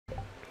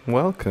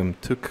Welcome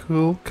to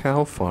Cool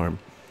Cow Farm.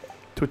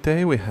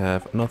 Today we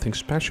have nothing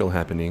special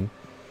happening,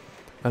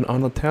 and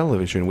on the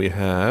television we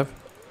have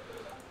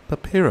the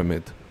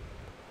pyramid.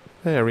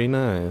 Very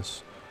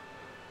nice.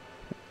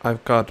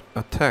 I've got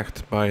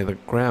attacked by the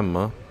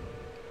grandma.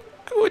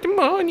 Good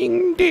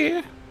morning,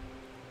 dear.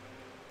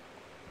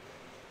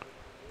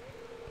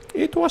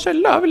 It was a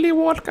lovely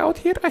walk out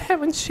here. I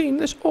haven't seen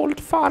this old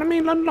farm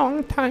in a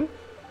long time.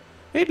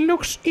 It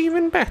looks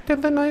even better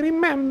than I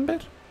remember.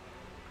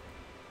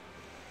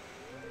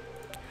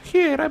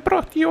 Here, I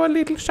brought you a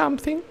little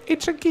something.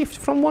 It's a gift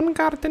from one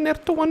gardener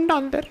to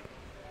another.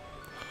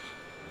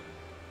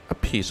 A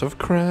piece of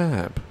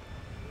crab.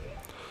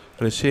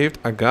 Received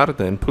a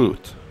garden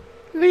pot.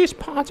 These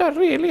pots are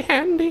really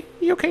handy.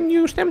 You can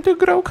use them to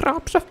grow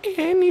crops of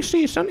any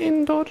season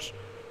indoors.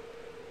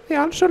 They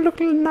also look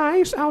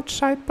nice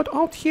outside, but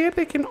out here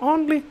they can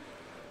only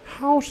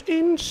house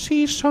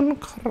in-season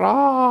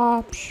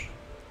crops.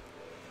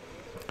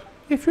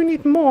 If you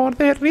need more,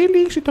 they're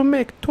really easy to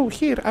make too.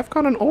 Here, I've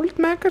got an old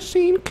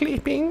magazine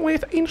clipping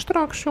with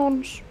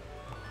instructions.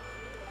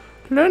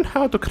 Learn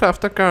how to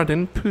craft a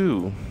garden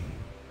poo.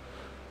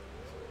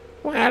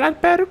 Well,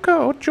 I'd better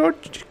go.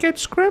 George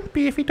gets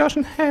grumpy if he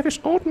doesn't have his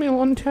oatmeal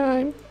on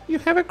time. You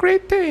have a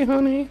great day,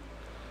 honey.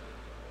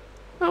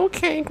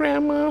 Okay,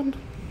 Grandma.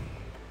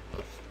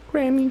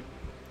 Granny.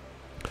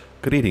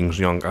 Greetings,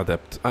 young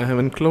adept. I have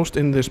enclosed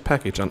in this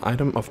package an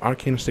item of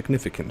arcane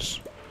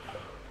significance.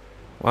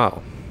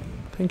 Wow.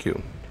 Thank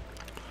you.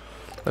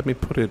 Let me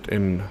put it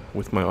in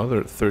with my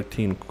other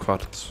 13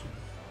 quartz.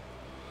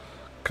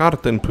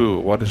 Garden poo.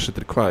 What is it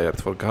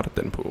required for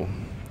garden poo?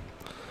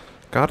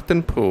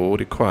 Garden poo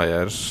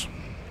requires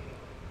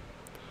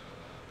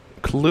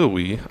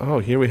cluey. Oh,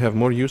 here we have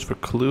more use for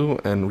clue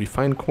and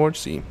refined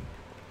quartzy.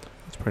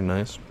 That's pretty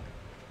nice.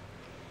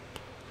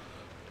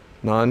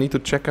 Now I need to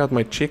check out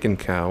my chicken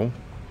cow,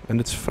 and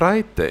it's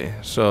Friday,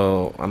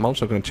 so I'm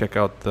also going to check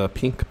out the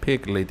pink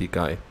pig lady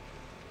guy.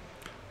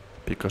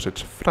 Because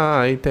it's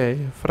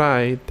Friday,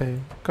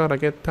 gotta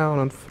get down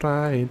on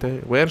Friday.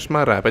 Where's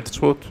my rabbit's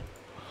foot?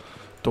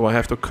 Do I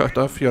have to cut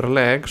off your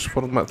legs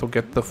to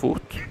get the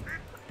foot?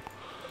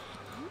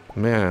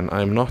 Man,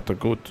 I'm not a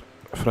good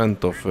friend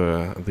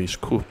of these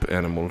coop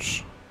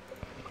animals.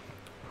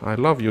 I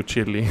love you,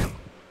 Chili.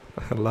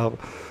 I love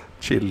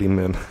Chili,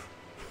 man.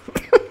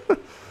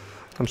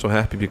 I'm so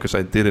happy because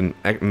I didn't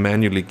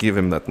manually give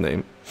him that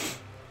name.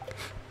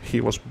 He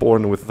was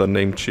born with the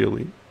name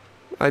Chili.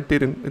 I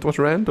didn't. It was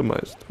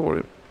randomized for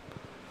him.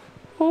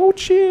 Oh,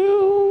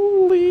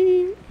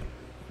 Chili,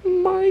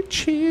 my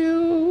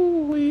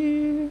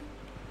Chili,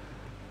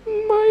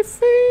 my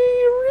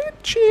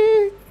favorite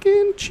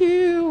chicken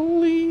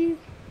Chili.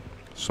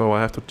 So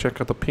I have to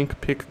check out the pink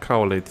pig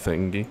cowlade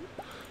thingy.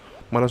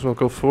 Might as well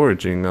go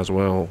foraging as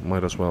well.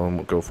 Might as well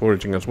go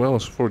foraging as well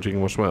as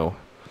foraging as well.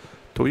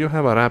 Do you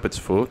have a rabbit's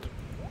foot?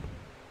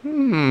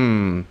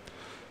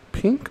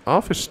 Pink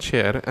office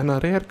chair and a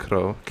rare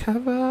crow.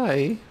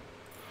 Kawaii.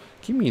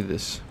 Give me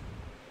this.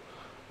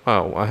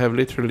 Wow, I have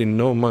literally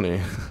no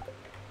money.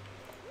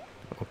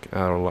 Okay,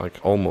 like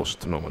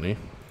almost no money.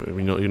 But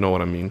you know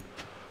what I mean.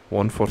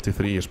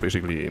 143 is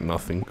basically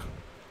nothing.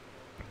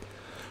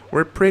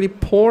 We're pretty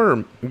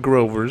poor,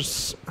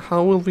 Grovers.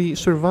 How will we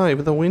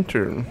survive the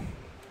winter?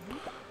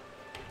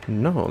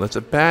 No, that's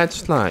a bad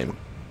slime.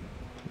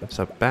 That's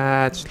a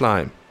bad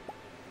slime.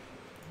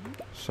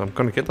 So I'm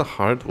gonna get the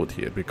hardwood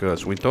here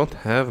because we don't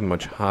have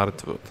much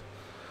hardwood.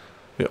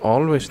 We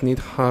always need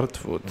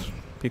hardwood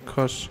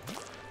because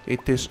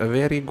it is a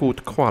very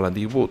good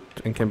quality wood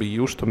and can be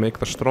used to make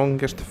the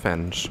strongest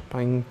fence.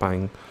 Bang,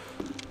 bang,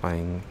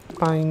 bang,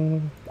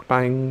 bang,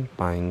 bang,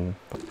 bang.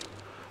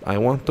 I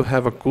want to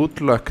have a good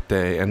luck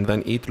day and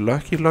then eat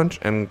lucky lunch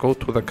and go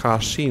to the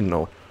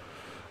casino.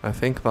 I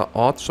think the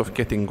odds of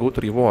getting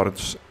good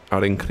rewards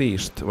are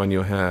increased when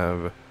you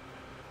have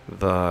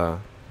the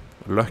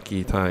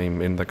lucky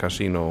time in the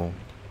casino.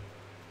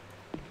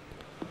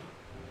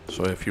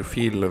 So if you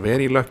feel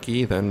very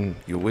lucky, then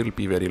you will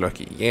be very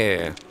lucky.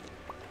 Yeah.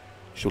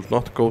 Should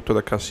not go to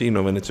the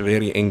casino when it's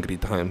very angry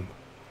time.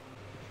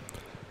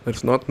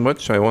 There's not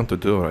much I want to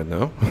do right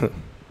now.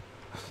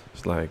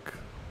 It's like,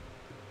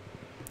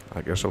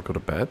 I guess I'll go to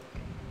bed.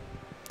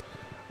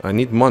 I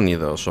need money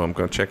though, so I'm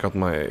gonna check out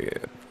my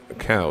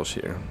cows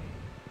here.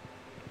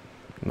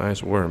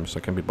 Nice worms, I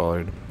can be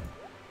bothered.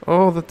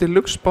 Oh, the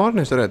deluxe spawn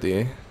is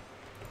ready.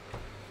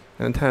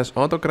 And it has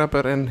auto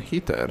grabber and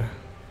heater.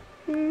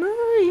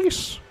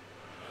 Nice.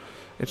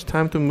 It's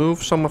time to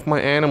move some of my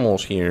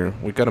animals here.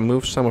 We gotta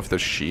move some of the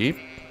sheep.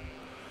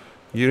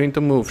 You need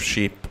to move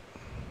sheep.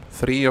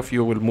 3 of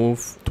you will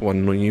move to a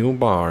new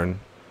barn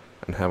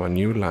and have a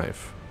new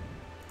life.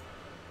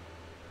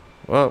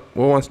 Well,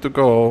 who wants to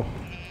go?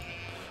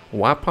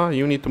 Wappa,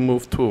 you need to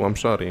move too. I'm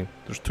sorry.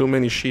 There's too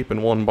many sheep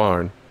in one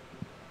barn.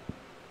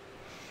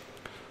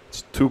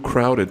 It's too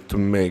crowded to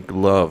make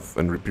love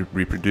and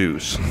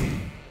reproduce.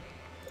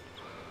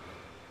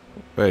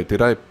 Wait,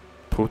 did I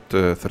put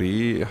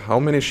 3? How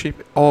many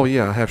sheep? Oh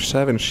yeah, I have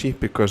 7 sheep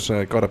because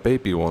I got a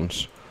baby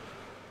once.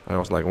 I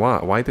was like,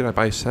 why did I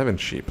buy 7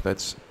 sheep?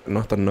 That's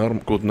not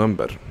a good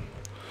number.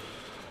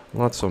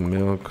 Lots of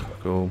milk,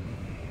 go.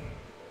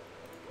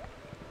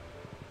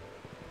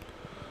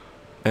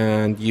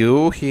 And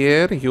you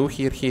here.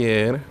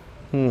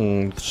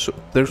 So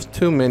there's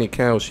too many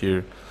cows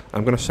here.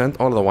 I'm gonna send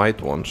all the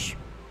white ones.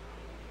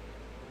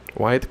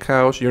 White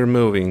cows, you're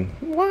moving.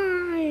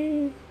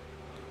 Why?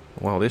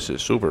 Wow, this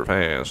is super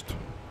fast.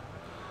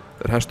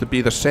 There has to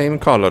be the same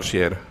colors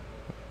here.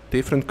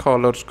 Different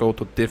colors go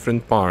to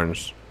different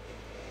barns.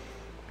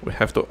 We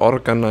have to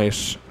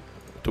organize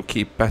to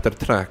keep better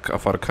track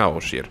of our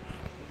cows here.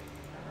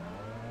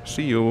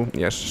 See you.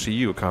 Yes, see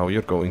you, cow.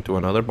 You're going to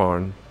another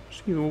barn.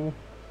 See you.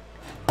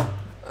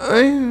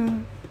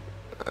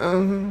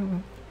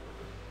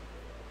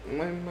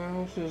 My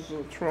mouse is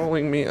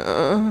trolling me.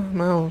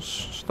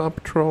 Mouse,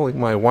 stop trolling.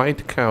 My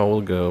white cow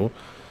will go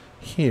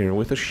here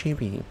with a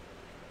sheepy.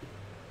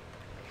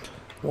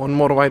 One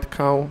more white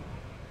cow.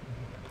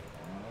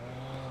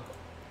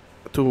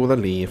 To the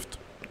left.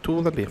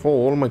 To the left. Oh,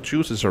 all my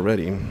juices are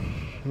ready.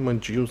 My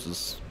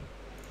juices.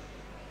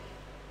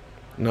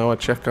 Now I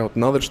check out.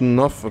 Now there's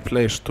enough a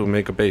place to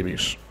make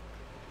babies.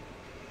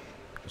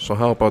 So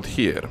how about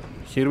here?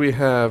 Here we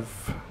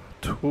have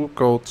 2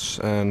 goats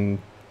and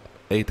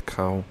 8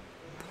 cow.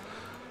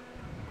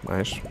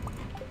 Nice.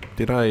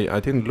 I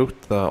didn't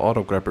loot the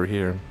auto grabber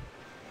here.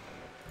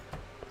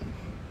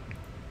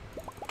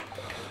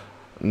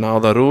 Now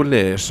the rule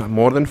is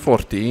more than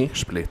 40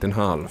 split in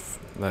half.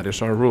 That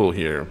is our rule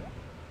here.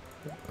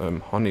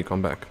 Honey,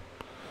 come back.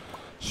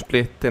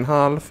 Split in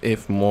half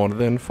if more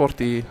than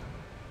 40.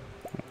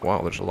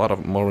 Wow, there's a lot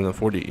of more than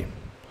 40.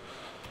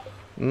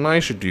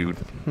 Nice, dude.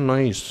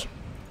 Nice.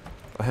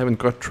 I haven't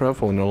got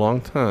truffle in a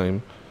long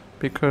time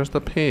because the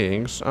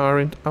pigs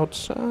aren't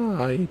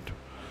outside.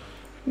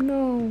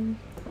 No.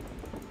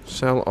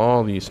 Sell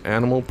all these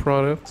animal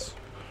products.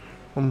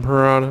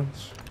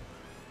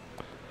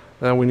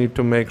 Then we need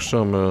to make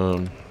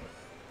some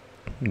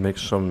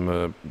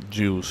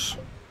juice.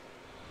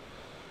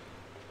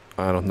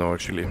 I don't know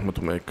actually what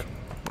to make.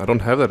 I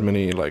don't have that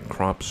many like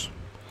crops.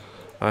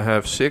 I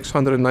have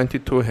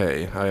 692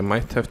 hay. I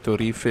might have to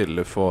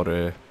refill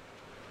for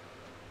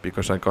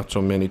because I got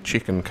so many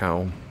chicken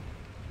cow.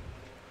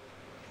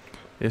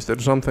 Is there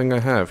something I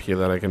have here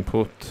that I can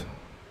put?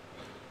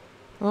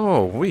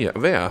 Oh, wheat.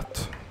 I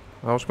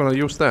was gonna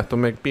use that to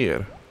make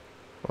beer.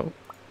 Well,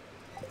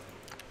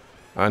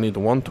 I need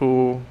 1,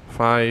 2,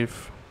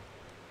 5.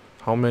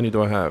 How many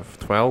do I have?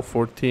 12,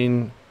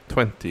 14,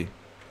 20.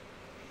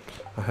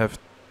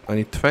 I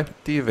need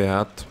 20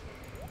 wheat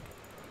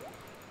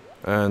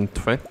and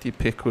 20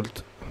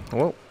 pickled.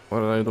 Well, what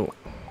did I do?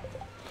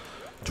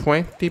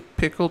 20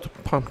 pickled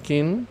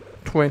pumpkin,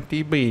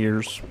 20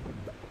 beers.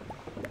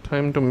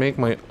 Time to make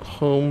my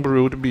home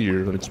brewed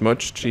beer. It's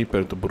much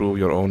cheaper to brew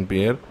your own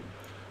beer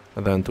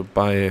than to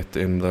buy it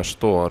in the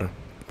store.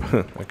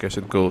 I guess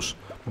it goes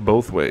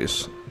both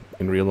ways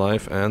in real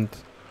life and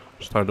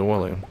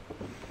Stardew.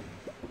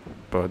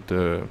 But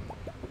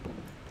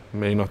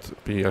may not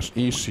be as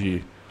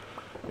easy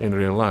in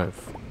real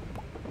life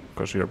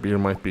because your beer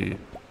might be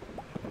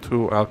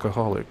too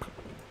alcoholic,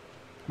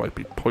 might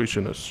be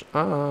poisonous.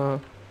 No.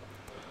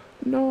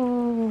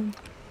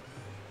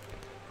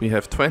 We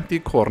have 20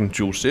 corn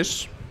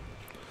juices,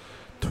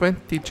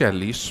 20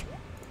 jellies,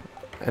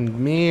 and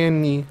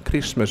many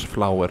Christmas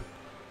flower.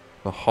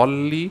 The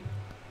holly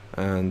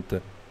and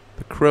the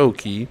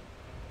croaky,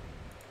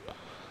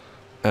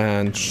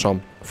 and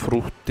some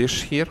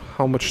fruities here.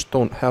 How much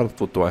stone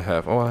heartwood do I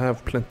have? Oh, I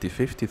have plenty.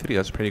 53.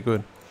 That's pretty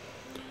good.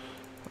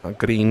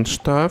 Green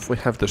stuff. We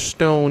have the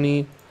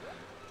stony,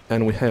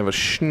 and we have a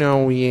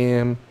snow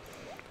yam.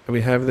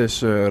 We have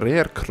this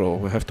rare crow.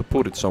 We have to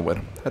put it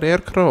somewhere. Rare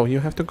crow, you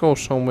have to go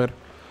somewhere.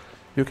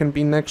 You can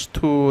be next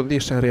to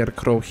this rare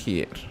crow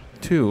here.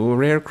 2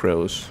 rare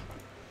crows.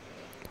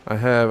 I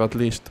have at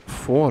least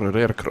 4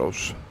 rare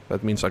crows.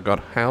 That means I got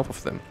half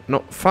of them.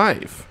 No,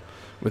 5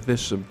 with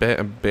this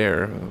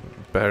bear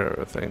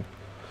thing.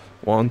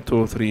 1,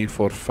 2, 3,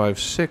 4, 5,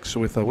 6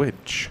 with a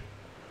witch.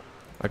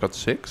 I got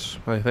 6,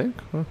 I think.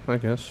 I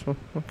guess.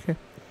 Okay.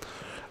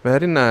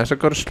 Very nice. I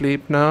gotta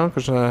sleep now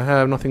because I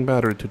have nothing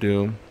better to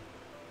do.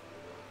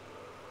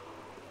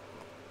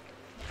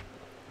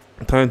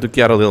 Time to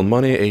get a little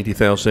money.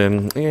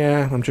 80,000.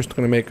 Yeah, I'm just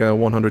gonna make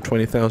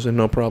 120,000.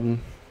 No problem.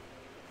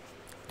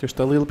 Just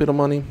a little bit of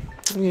money.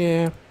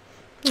 Yeah.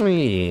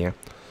 Yeah.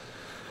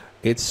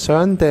 It's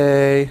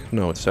Sunday.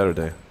 No, it's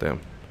Saturday. Damn.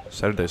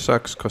 Saturday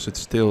sucks because it's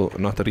still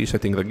not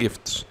resetting the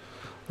gifts.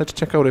 Let's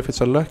check out if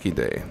it's a lucky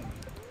day.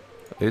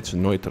 It's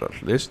neutral.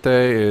 This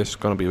day is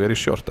gonna be very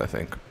short, I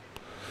think.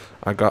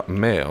 I got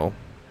mail.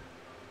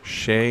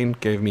 Shane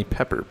gave me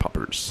pepper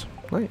poppers.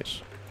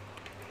 Nice.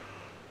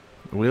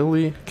 Will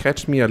he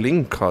catch me a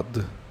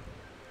lingcod?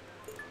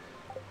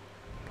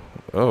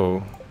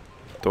 Oh.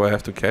 Do I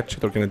have to catch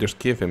it or can I just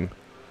give him?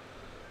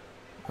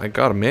 I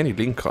got many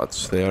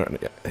lingcods.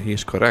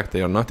 He's correct.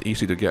 They are not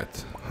easy to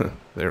get.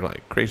 They're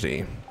like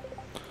crazy.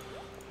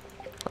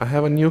 I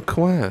have a new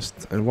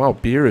quest. And wow,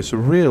 beer is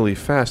really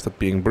fast at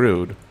being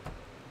brewed.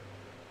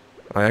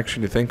 I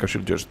actually think I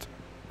should just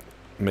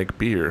make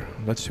beer.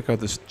 Let's check out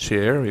this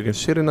chair. You can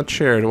sit in a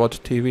chair to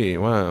watch TV.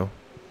 Wow.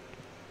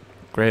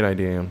 Great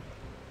idea.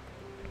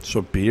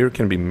 So beer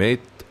can be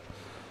made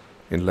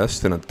in less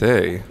than a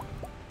day.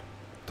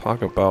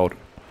 Talk about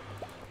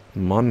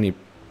money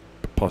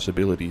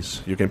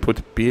possibilities. You can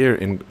put beer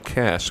in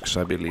casks,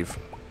 I believe.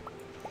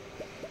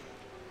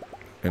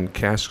 And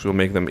casks will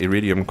make them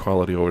iridium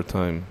quality over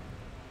time.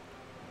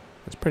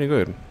 That's pretty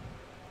good.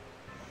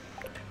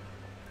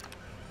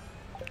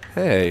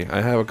 Hey,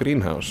 I have a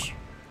greenhouse.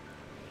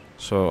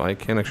 So I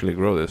can actually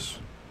grow this.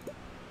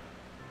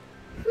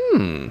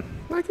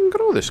 I can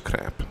grow this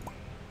crap.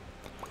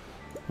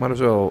 Might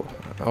as well...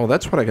 Oh,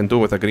 that's what I can do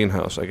with a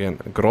greenhouse. I can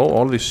grow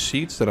all these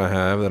seeds that I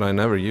have that I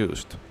never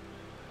used.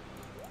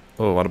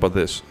 Oh, what about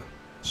this?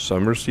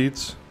 Summer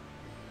seeds,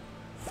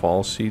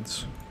 fall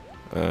seeds,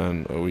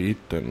 and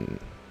wheat, and...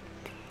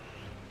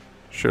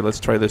 Sure, let's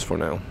try this for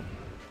now.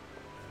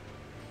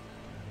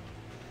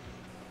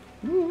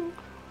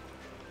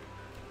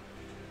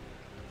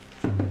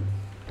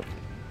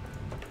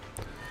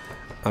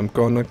 I'm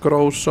gonna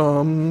grow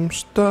some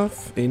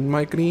stuff in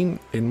my greenhouse.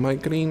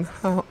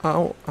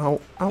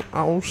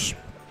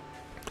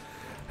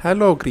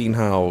 Hello,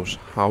 greenhouse.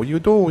 How you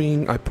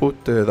doing? I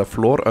put the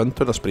floor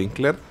under the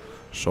sprinkler,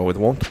 so it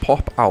won't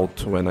pop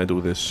out when I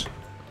do this.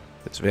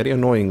 It's very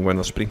annoying when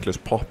the sprinklers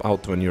pop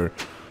out when you're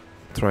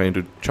trying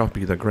to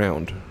choppy the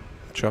ground.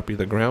 Choppy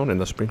the ground and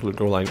the sprinkler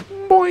go like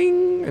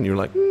boing, and you're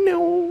like,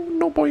 no,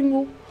 no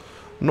boingo.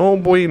 No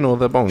bueno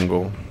the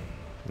bongo.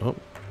 Nope.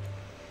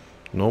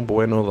 No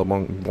bueno the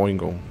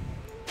boingo.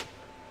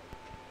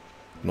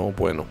 No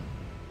bueno.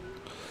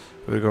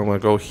 We're gonna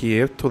go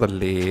here to the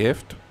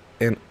left,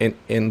 and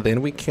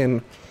then we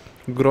can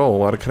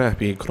grow our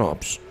crappy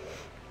crops.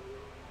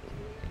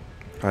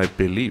 I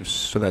believe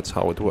so. That's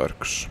how it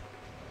works.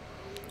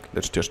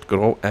 Let's just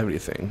grow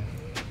everything.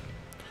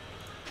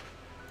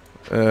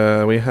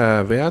 We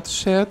have wet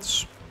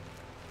sets.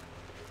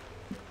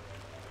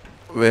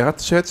 Wet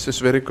sets is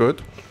very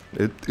good.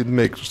 It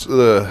makes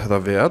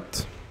the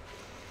wet.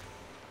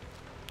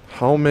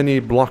 How many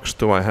blocks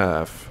do I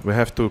have? We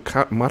have to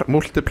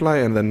multiply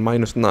and then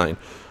 -9.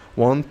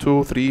 1,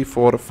 2, 3,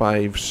 4,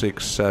 5,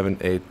 6, 7,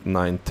 8,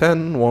 9,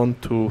 10. 1,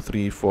 2,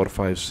 3, 4,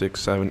 5, 6,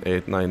 7,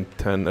 8, 9,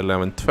 10,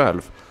 11,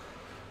 12.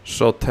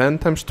 So 10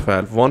 times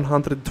 12,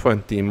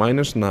 120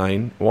 minus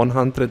 9,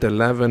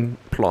 111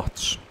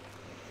 plots.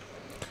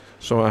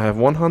 So I have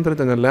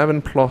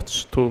 111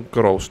 plots to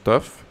grow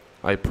stuff.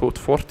 I put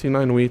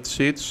 49 wheat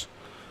seeds,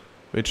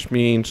 which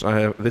means I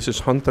have, this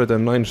is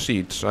 109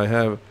 seeds.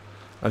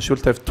 I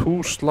should have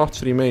 2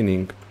 slots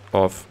remaining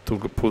to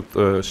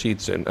put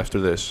seeds in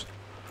after this.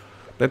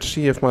 Let's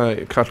see if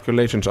my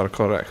calculations are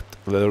correct.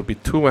 There will be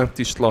 2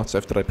 empty slots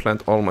after I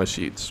plant all my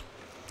seeds.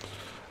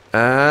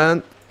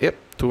 And, yep,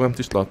 2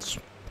 empty slots.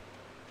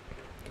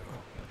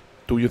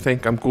 Do you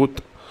think I'm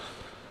good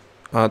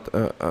at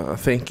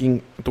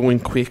doing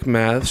quick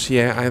maths?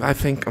 Yeah, I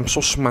think I'm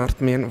so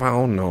smart, man.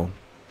 Wow, no.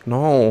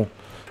 No,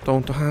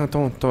 don't,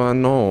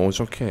 no,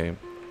 it's okay.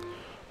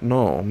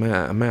 No,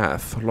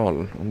 math,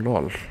 lol.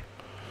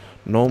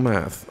 No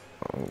math.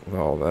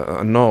 Well,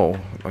 no,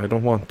 I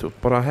don't want to.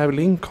 But I have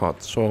link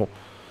cut, so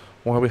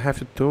what we have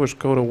to do is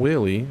go to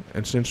Willy,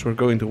 and since we're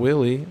going to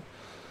Willy,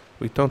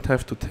 we don't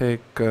have to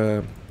take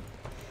the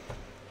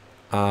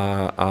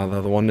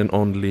one and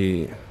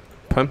only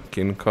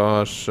pumpkin,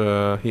 cause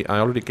I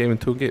already gave him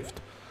 2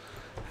 gifts.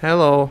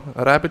 Hello,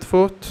 rabbit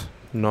foot?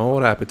 No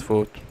rabbit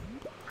foot.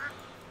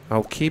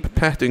 I'll keep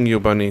petting you,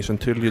 bunnies,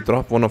 until you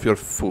drop one of your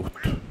foot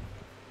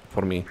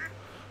for me,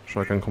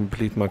 so I can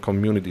complete my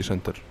community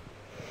center.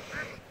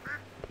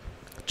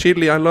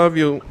 Chili, I love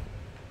you.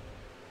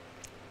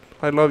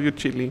 I love you,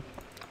 Chili.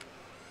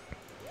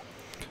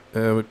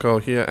 We go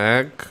here,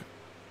 egg.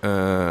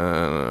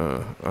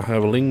 I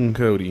have Ling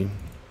Cody.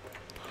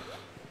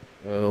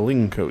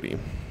 Ling Cody.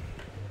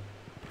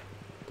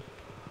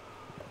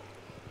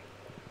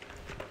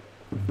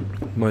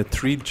 My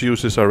treat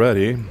juices are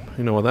ready.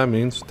 You know what that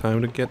means.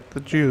 Time to get the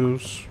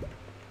juice.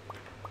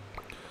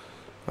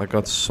 I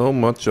got so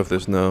much of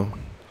this now.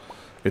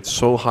 It's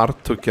so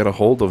hard to get a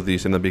hold of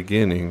these in the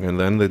beginning, and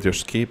then they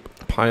just keep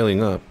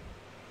piling up.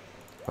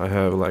 I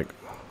have like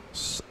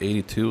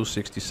 82,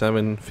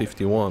 67,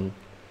 51.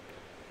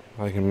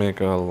 I can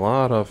make a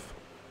lot of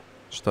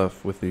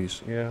stuff with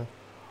these. Yeah.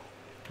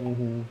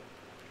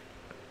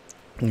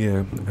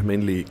 Yeah,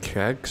 mainly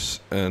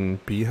kegs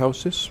and bee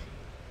houses.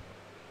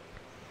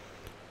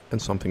 And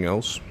something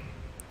else.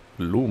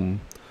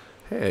 Loom.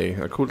 Hey,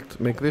 I could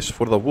make this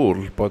for the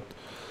wool, but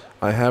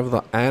I have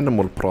the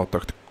animal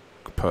product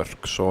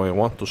perk, so I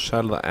want to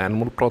sell the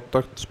animal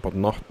products but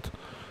not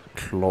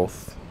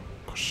cloth,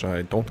 because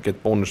I don't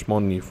get bonus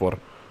money for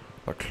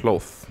the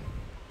cloth,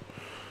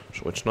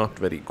 so it's not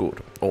very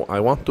good. Oh, I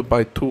want to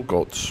buy 2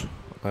 goats.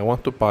 I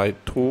want to buy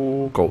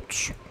 2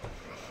 goats.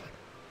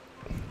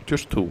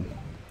 Just 2.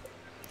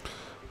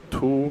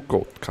 2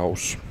 goat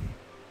cows.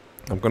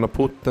 I'm gonna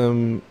put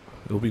them.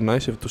 It will be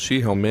nice to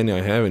see how many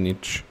I have in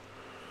each.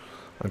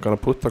 I'm gonna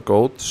put the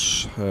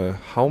goats.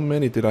 How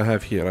many did I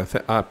have here?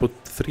 I put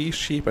 3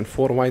 sheep and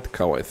 4 white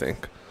cow, I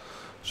think.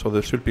 So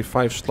there should be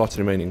 5 slots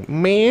remaining.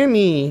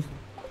 Many!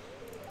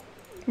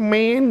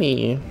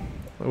 Many!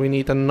 We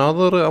need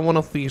another one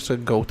of these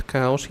goat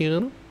cows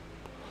here.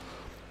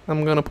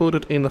 I'm gonna put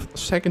it in the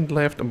second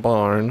left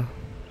barn.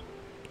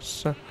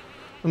 So,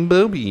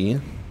 Bobby.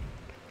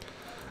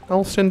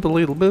 I'll send the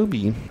little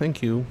Bobby.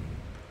 Thank you.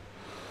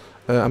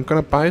 I'm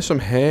gonna buy some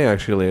hay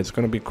actually. It's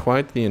gonna be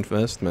quite the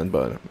investment,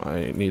 but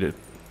I need it.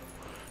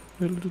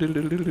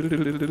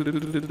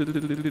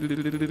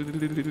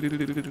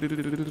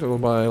 I'll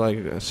buy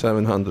like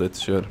 700,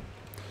 sure.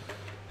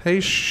 Hey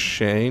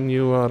Shane,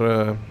 you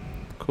are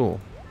cool.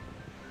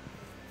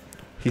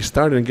 He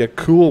started to get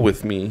cool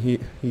with me. He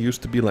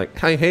used to be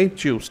like, I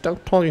hate you,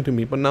 stop talking to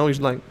me. But now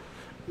he's like,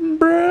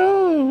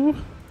 bro.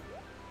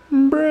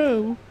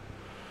 Bro.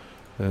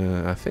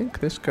 I think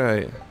this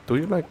guy... Do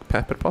you like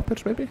pepper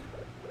poppers, maybe?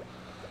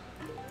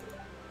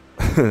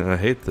 I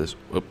hate this.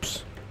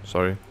 Oops.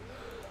 Sorry.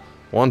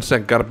 1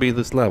 sec, gotta beat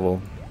this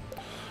level.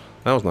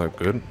 That was not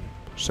good.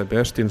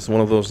 Sebastian's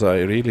one of those I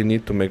really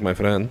need to make my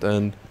friend,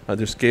 and I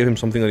just gave him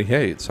something that he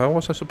hates. How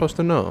was I supposed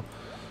to know?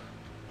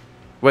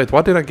 Wait,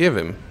 what did I give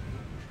him?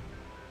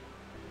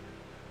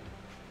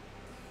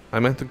 I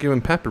meant to give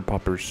him pepper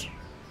poppers.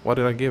 What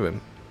did I give him?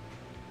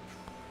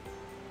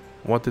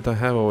 What did I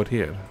have over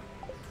here?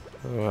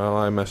 Well,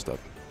 I messed up.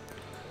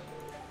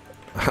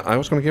 I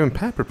was gonna give him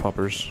pepper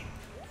poppers.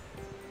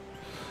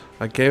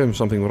 I gave him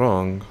something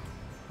wrong.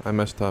 I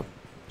messed up.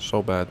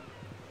 So bad.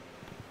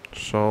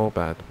 So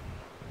bad.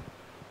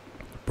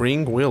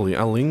 Bring Willy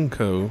a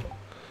Linko.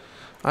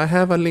 I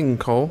have a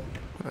Linko.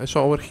 It's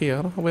over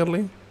here,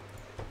 Willy.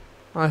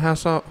 I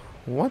have a...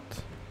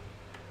 What?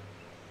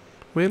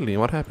 Willy,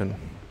 what happened?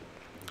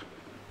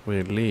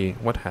 Willy,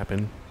 what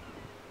happened?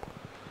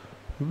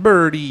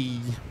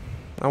 Birdie.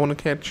 I want to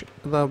catch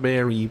the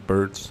berry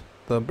birds.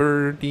 The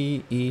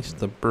birdie is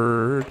the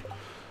bird.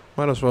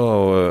 Might as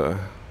well,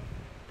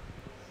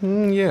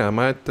 yeah, I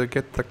might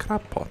get the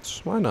crab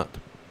pots. Why not?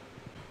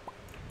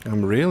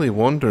 I'm really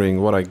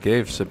wondering what I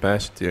gave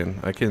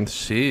Sebastian. I can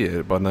see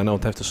it, but then I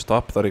would have to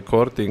stop the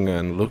recording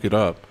and look it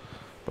up.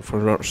 But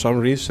for some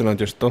reason, I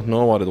just don't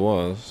know what it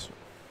was.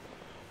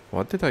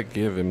 What did I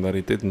give him that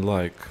he didn't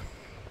like?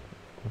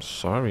 I'm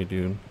sorry,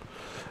 dude.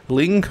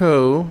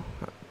 Linko.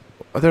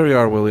 There you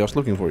are, Willie. I was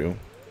looking for you.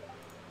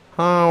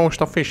 How's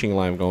the fishing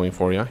line going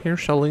for you?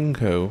 Here's a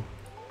Linko.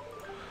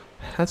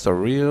 That's a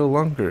real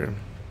longer.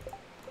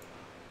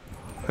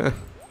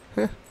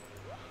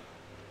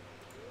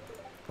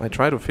 I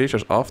try to fish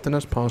as often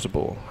as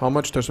possible. How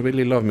much does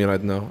Willie love me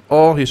right now?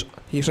 Oh,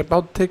 he's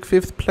about to take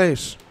 5th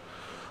place.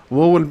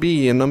 Wo will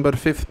be in number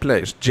 5th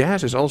place.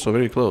 Jazz is also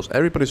very close.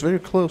 Everybody's very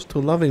close to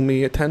loving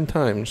me 10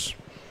 times.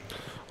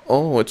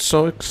 Oh, it's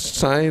so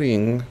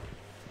exciting.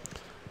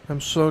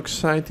 I'm so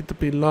excited to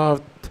be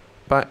loved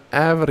by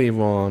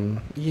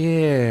everyone.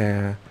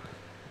 Yeah.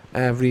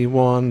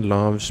 Everyone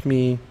loves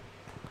me.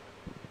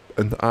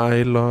 And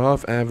I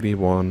love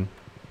everyone.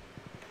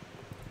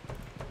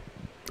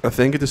 I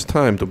think it is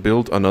time to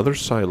build another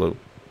silo.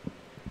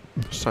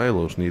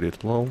 Silos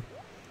needed, lol.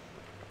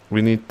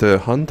 We need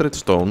 100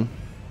 stone.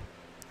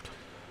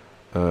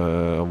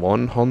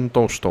 1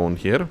 hundo stone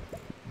here.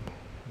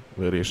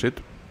 Where is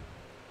it?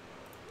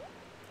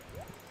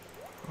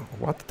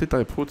 What did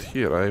I put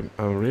here?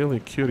 I'm really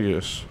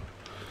curious.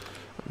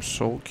 I'm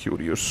so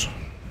curious.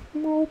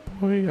 Oh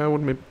boy, I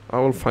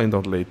will find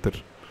out later.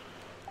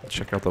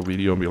 Check out the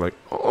video and be like,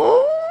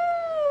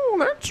 oh,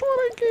 that's what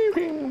I gave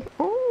him.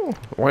 Oh,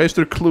 why is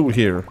there clue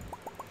here?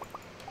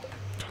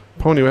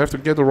 Pony, we have to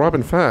get to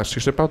Robin fast.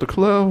 He's about to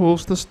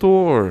close the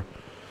store.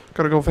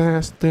 Gotta go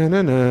fast. Block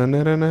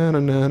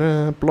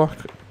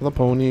the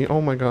pony.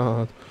 Oh my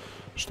god.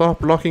 Stop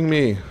blocking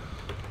me.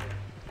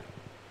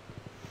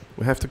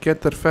 We have to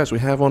get there fast. We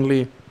have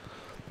only...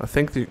 I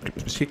think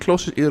she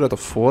closes either at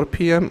 4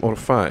 p.m. or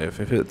 5.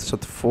 If it's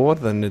at 4,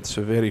 then it's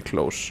very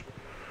close.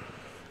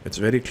 It's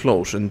very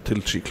close until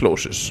she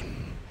closes.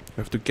 We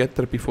have to get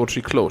there before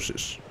she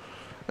closes.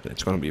 And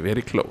it's gonna be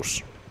very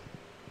close.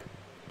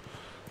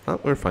 Oh,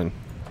 we're fine.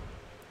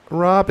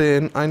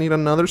 Robin, I need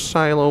another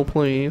silo,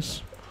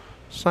 please.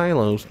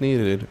 Silos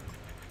needed.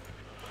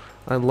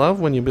 I love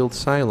when you build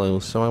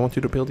silos, so I want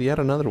you to build yet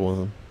another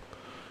one.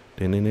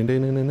 I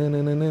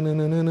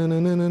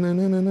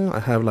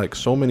have like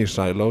so many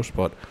silos,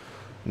 but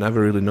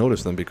never really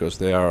noticed them because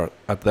they are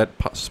at that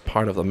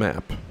part of the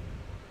map.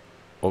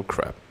 Oh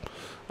crap.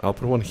 I'll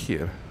put one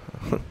here.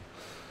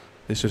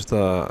 This is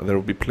there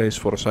will be place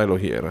for a silo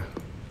here.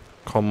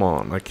 Come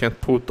on, I can't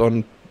put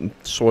on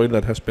soil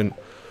that has been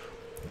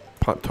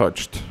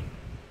touched.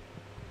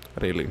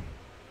 Really.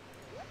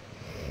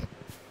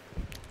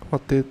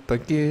 What did I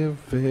give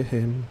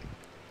him?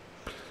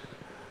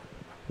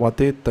 What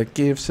did I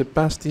give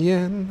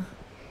Sebastian?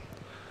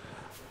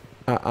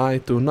 I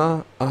do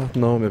not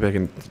know. Maybe I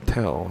can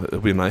tell. It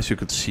would be nice if you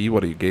could see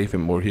what you gave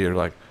him more here.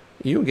 Like,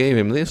 you gave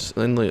him this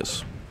and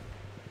this.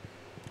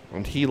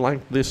 And he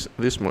liked this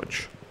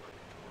much.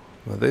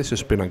 Well, this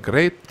has been a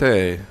great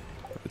day.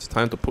 It's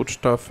time to put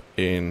stuff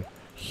in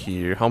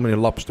here. How many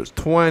lobsters?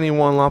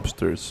 21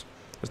 lobsters.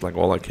 That's like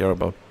all I care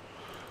about.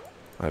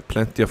 I have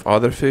plenty of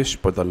other fish,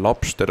 but the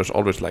lobster is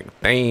always like,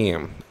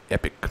 damn,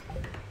 epic.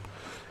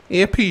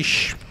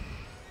 Epish.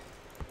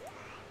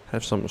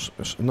 Have some...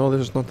 No,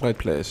 this is not the right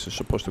place. It's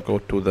supposed to go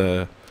to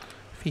the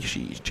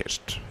fishy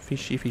chest.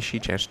 Fishy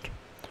chest.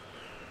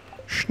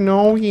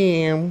 Snow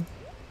yam.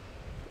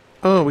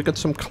 Oh, we got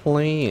some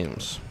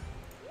clams.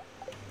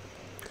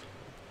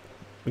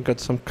 We got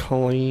some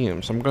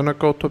clams. I'm gonna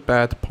go to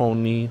bed,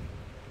 pony.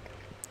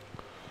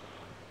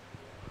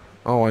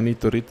 Oh, I need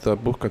to read the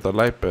book at the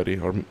library,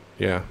 or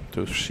yeah,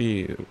 to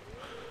see.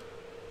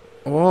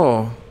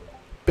 Oh,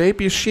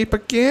 baby sheep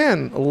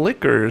again.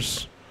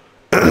 Lickers.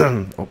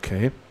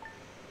 Okay.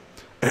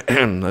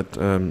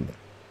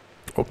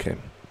 Okay.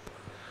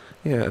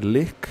 Yeah,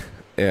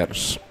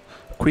 lickers.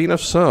 Queen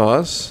of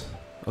sauce.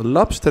 A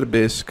lobster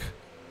bisque.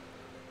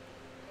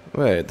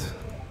 Wait.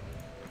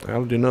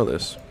 How do you know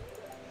this?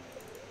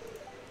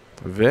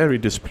 Very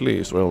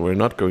displeased. Well, we're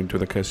not going to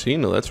the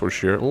casino, that's for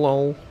sure.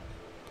 Lol.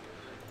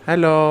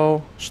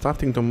 Hello.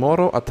 Starting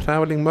tomorrow, a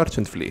traveling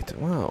merchant fleet.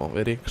 Wow,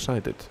 very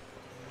excited.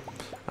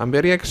 I'm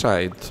very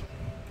excited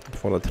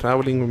for the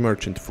traveling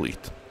merchant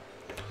fleet.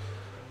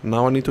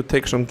 Now I need to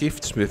take some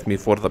gifts with me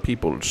for the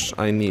peoples.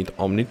 I need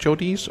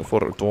omnichodes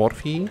for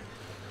Dwarfy.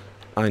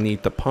 I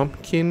need the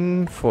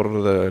pumpkin for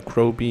the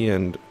Croby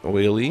and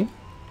Willy.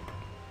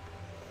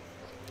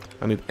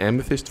 I need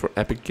amethyst for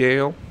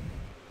Abigail.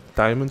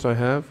 Diamonds I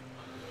have.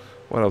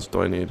 What else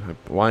do I need?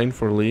 Wine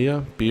for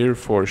Leah. Beer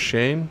for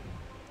Shane.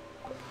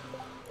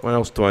 What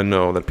else do I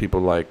know that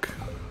people like?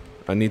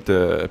 I need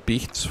the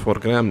beets for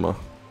Grandma.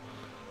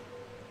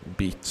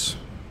 Beets.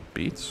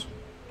 Beets?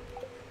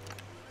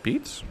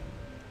 Beets?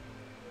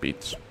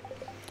 Beets.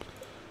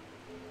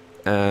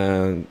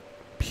 And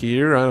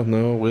Pierre, I don't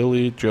know.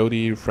 Willie,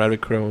 Jody,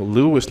 Frederick Crow.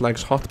 Lewis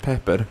likes hot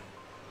pepper.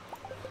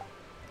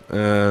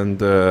 And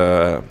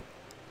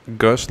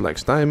Gus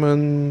likes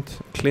diamond.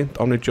 Clint,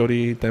 Omni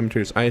Jody,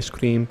 Demeter's ice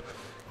cream.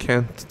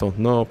 Kent, don't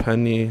know.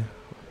 Penny,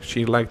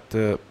 she liked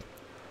the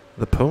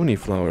pony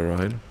flower,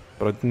 right?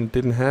 But I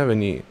didn't have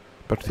any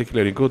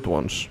particularly good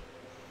ones.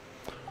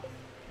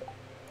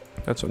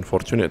 That's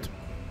unfortunate.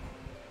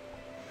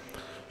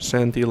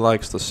 Sandy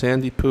likes the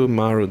Sandy Poo.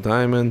 Maru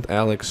diamond.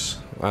 Alex,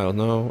 I don't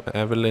know.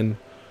 Evelyn,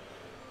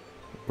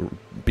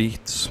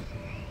 beets.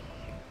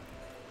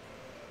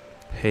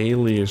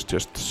 Haley is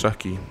just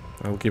sucky.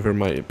 I'll give her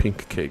my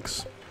pink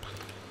cakes.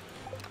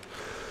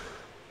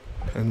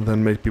 And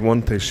then maybe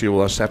one day she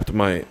will accept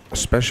my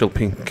special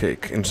pink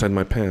cake inside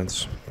my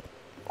pants.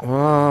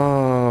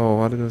 Wow,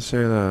 why did I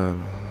say that?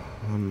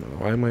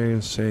 Why am I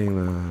even saying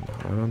that?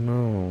 I don't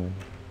know.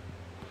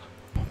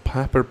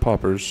 Pepper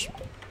poppers.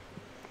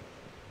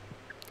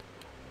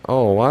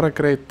 Oh, what a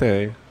great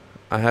day.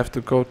 I have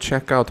to go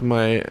check out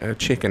my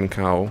chicken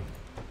cow.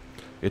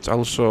 It's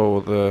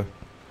also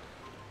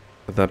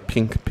the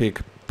pink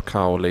pig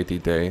cow lady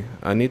day.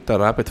 I need the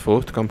rabbit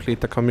food to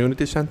complete the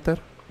community center.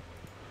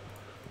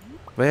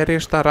 Where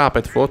is the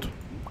rabbit food?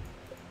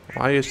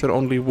 Why is there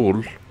only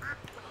wool?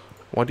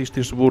 What is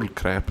this wool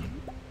crap?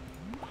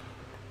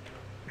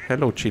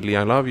 Hello, Chili,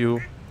 I love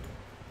you.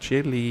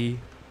 Chili.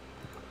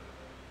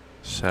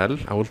 Sell?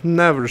 I will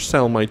never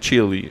sell my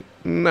chili.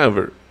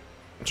 Never.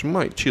 It's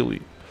my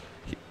chili.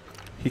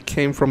 He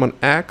came from an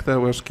egg that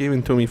was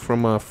given to me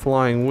from a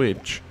flying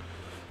witch.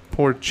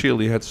 Poor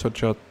Chili had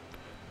such a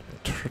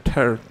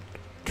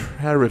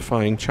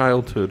terrifying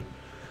childhood.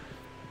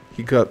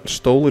 He got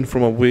stolen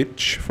from a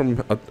witch,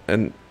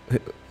 and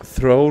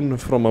thrown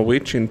from a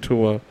witch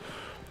into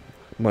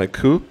my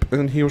coop,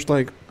 and he was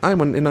like,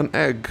 I'm in an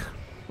egg.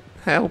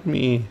 Help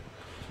me.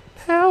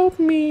 Help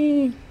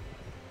me.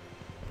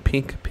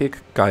 Pink pig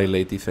guy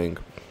lady thing.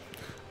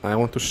 I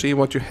want to see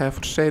what you have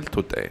for sale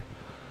today.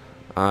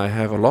 I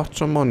have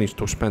lots of money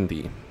to spend.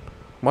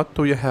 What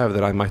do you have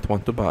that I might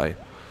want to buy?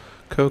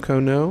 Cocoa,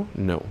 no?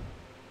 No.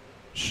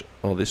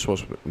 Oh, this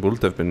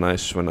would have been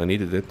nice when I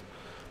needed it.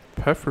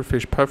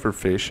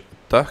 Pufferfish,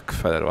 duck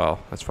feather. Wow,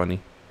 that's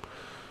funny.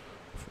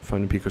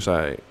 Funny because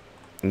I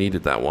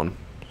needed that one.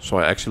 So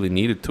I actually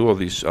needed two of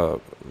these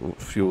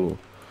few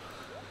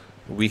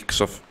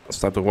weeks of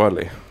Stardew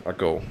Valley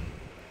ago.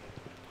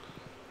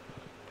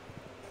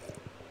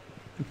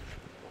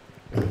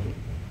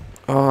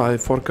 Oh, I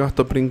forgot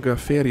to bring a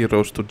fairy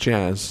rose to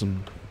Jazz.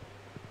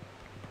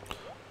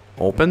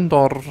 Open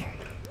door.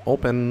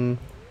 Open.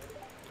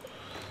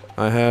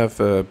 I have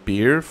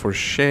beer for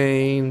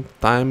Shane,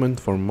 diamond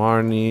for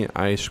Marnie,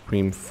 ice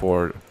cream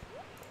for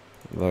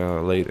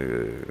the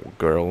lady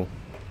girl,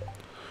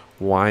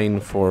 wine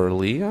for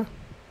Leah.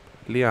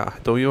 Leah,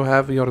 do you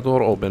have your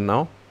door open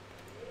now?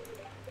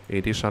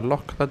 It is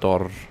unlock the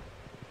door.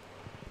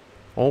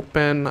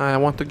 Open. I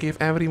want to give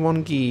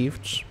everyone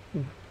gifts.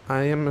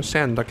 I am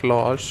Santa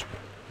Claus.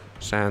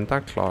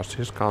 Santa Claus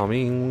is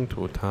coming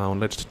to town.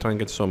 Let's try and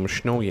get some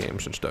snow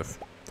yams and stuff.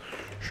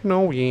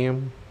 Snow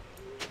yam.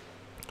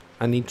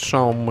 I need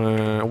some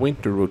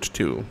winter roots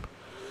too.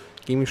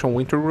 Give me some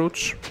winter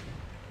roots.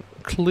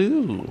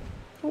 Clue.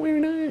 Oh, very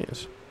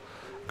nice.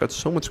 got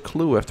so much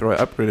clue after I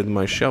upgraded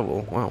my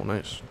shovel. Wow,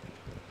 nice.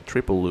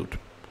 Triple loot.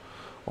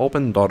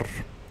 Open door.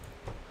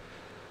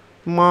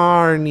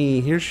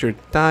 Marnie, here's your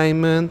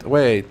diamond.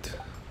 Wait.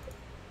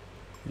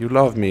 You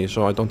love me,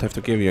 so I don't have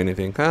to give you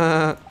anything.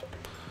 Ah.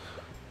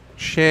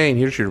 Shane,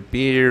 here's your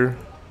beer.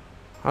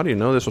 How do you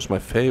know this was my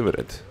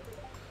favorite?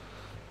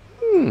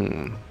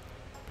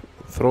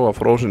 Throw a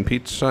frozen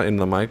pizza in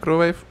the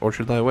microwave, or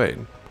should I wait?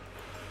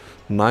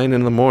 9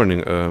 in the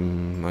morning.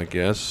 I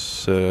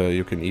guess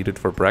you can eat it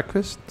for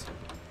breakfast.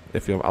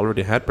 If you have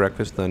already had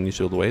breakfast, then you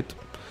should wait.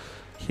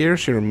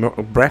 Here's your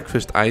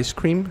breakfast ice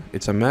cream.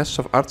 It's a mess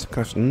of arts and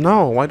crafts.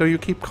 No, why do you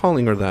keep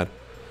calling her that?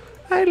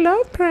 I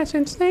love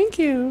presents, thank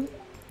you.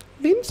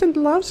 Vincent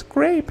loves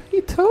grape.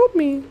 He told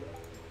me.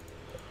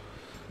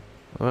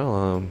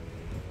 Well,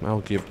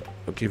 I'll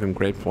give him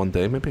grape one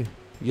day, maybe.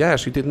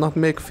 Yes, he did not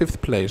make 5th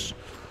place.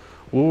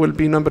 Who will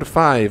be number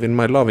 5 in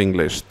my loving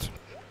list?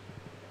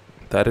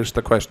 That is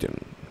the question.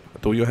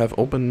 Do you have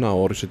open now,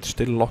 or is it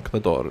still lock the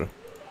door?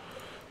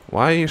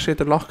 Why is it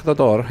lock the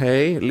door?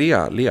 Hey,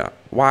 Leah.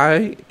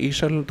 Why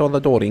is the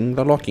dooring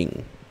the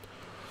locking?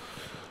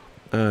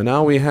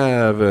 Now we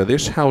have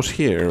this house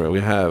here.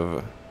 We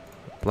have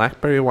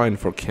blackberry wine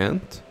for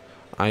Kent,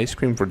 ice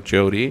cream for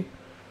Jody,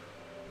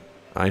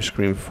 ice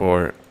cream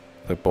for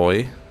the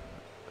boy,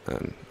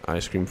 and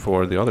ice cream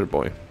for the other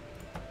boy.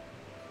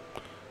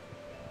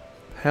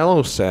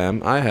 Hello,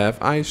 Sam. I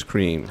have ice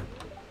cream.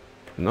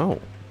 No.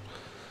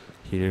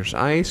 Here's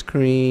ice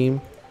cream.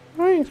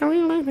 Right, I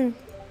really like it.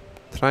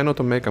 Try not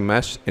to make a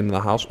mess in the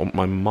house or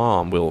my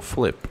mom will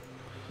flip.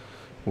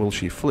 Will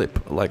she flip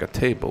like a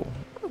table?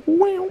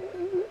 Well.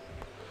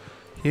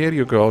 Here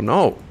you go.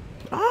 No.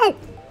 Oh!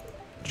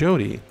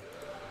 Jody.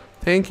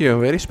 Thank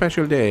you. Very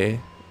special day.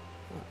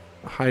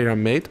 Hire a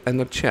maid and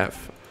a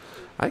chef.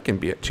 I can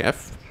be a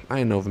chef.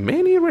 I know of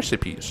many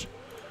recipes.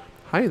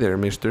 Hi there,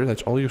 mister.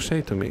 That's all you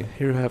say to me.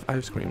 Here you have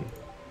ice cream.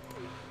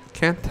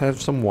 Can't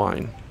have some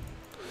wine.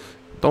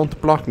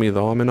 Don't block me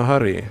though, I'm in a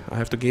hurry. I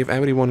have to give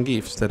everyone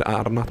gifts that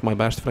are not my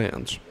best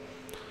friends.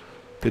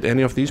 Did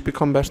any of these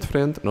become best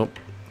friend? Nope.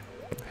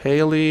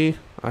 Haley,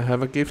 I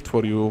have a gift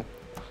for you.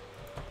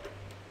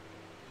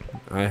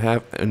 I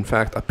have, in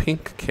fact, a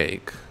pink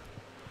cake.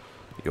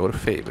 Your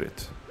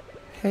favorite.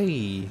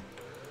 Hey.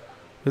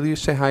 Will you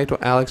say hi to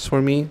Alex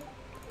for me?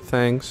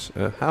 Thanks.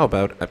 How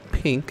about a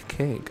pink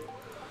cake?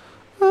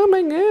 Oh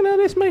my god, that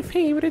is my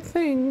favorite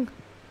thing.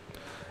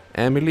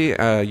 Emily,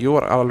 you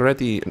are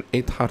already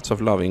 8 hearts of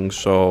loving,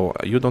 so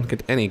you don't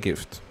get any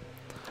gift.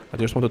 I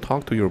just want to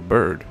talk to your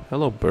bird.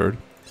 Hello, bird.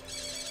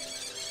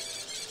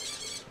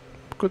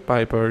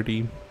 Goodbye,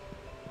 birdie.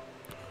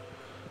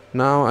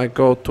 Now I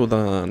go to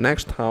the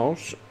next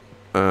house.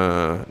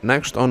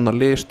 Next on the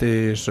list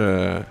is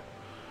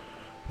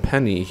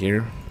Penny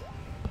here.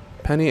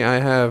 Penny, I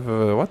have...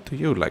 what do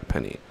you like,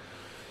 Penny?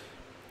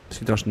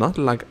 She does not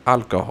like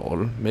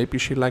alcohol. Maybe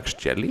she likes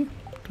jelly?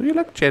 Do you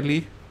like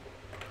jelly?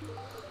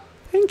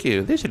 Thank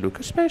you. This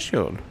looks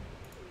special.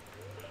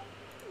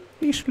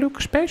 This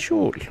looks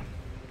special. Do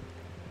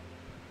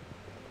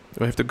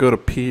I have to go to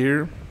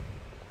Pier?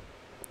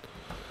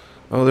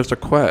 Oh, there's a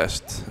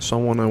quest.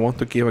 Someone I want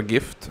to give a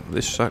gift.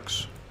 This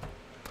sucks.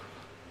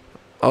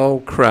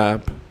 Oh,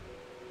 crap.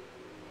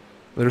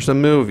 There's a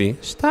movie.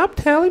 Stop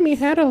telling me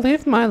how to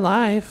live my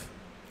life.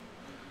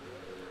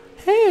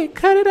 Hey,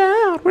 cut it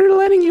out. We're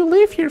letting you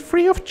live here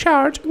free of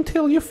charge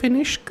until you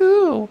finish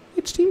school.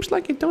 It seems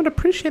like you don't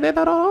appreciate it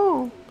at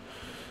all.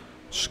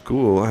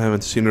 School? I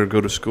haven't seen her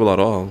go to school at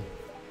all.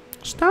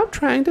 Stop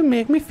trying to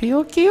make me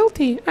feel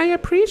guilty. I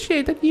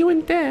appreciate that you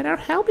and Dad are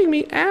helping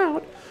me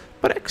out,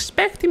 but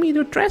expecting me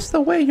to dress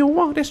the way you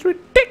want is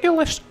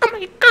ridiculous. Oh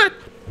my god!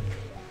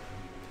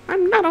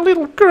 I'm not a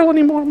little girl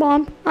anymore,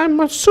 Mom. I'm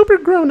a super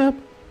grown-up.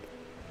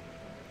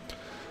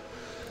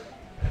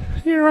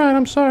 You're right,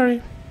 I'm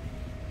sorry.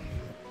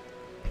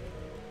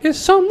 Is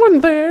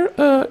someone there?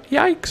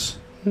 Yikes.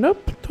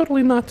 Nope,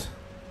 totally not.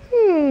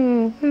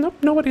 Nope,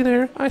 nobody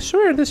there. I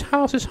swear this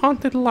house is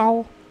haunted,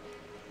 lol.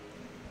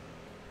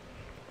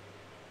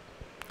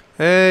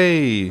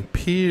 Hey,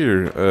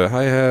 Pier.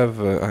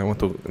 I want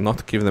to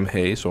not give them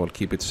hay, so I'll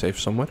keep it safe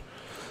somewhere.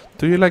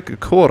 Do you like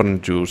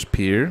corn juice,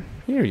 Pier?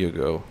 Here you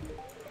go.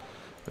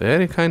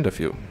 Very kind of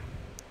you.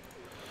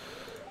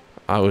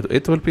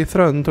 It will be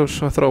fun to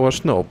throw a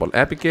snowball.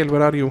 Abigail,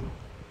 where are you?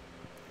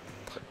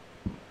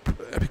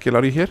 Abigail,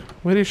 are you here?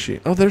 Where is she?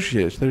 Oh, there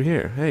she is. They're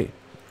here. Hey.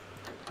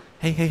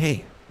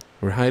 Hey.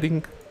 We're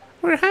hiding.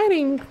 We're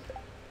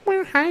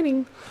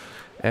hiding.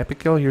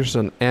 Abigail, here's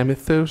an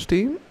amethyst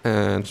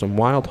and some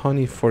wild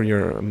honey for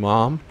your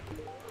mom.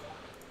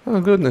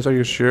 Oh, goodness. Are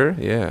you sure?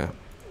 Yeah.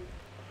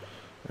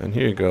 And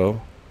here you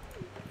go.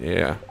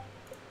 Yeah.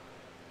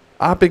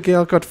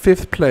 Abigail got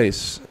 5th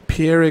place.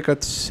 Pierre got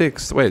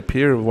 6th. Wait,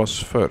 Pierre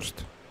was 1st.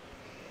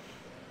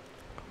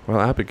 Well,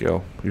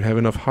 Abigail, you have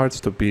enough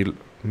hearts to be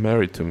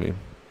married to me.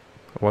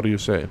 What do you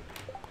say?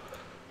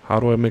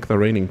 How do I make the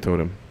raining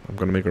totem? I'm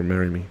gonna make her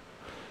marry me.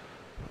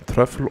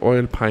 Truffle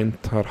oil, pine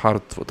tar,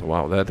 hardwood.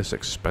 Wow, that is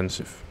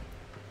expensive.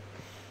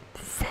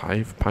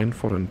 5 pine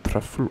for and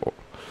truffle oil.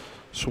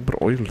 Super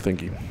oil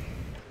thingy.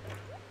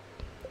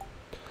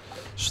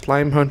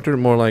 Slime hunter,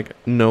 more like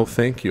no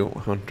thank you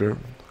hunter.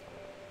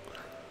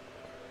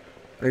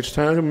 It's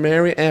time to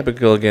marry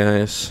Abigail,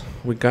 guys.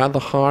 We got the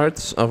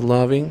hearts of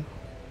loving.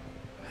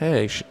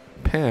 Hey,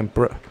 Pam,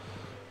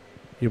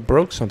 you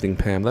broke something,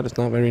 Pam. That is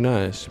not very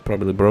nice. You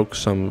probably broke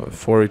some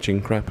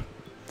foraging crap.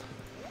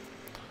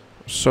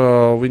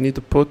 So we need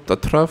to put the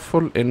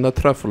truffle in the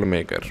truffle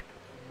maker.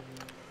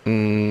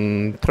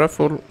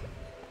 Truffle.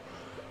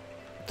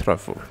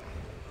 Truffle.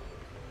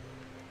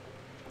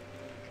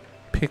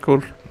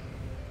 Pickle.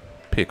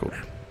 Pickle.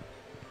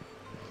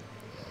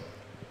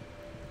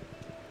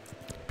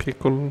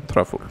 Pickle,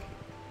 truffle.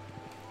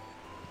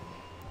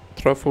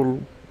 Truffle,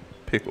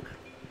 pickle.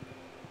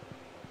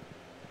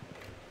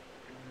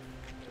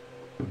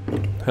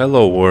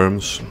 Hello,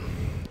 worms.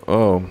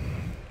 Oh,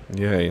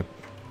 yay.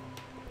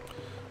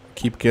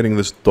 Keep getting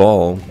this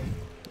doll.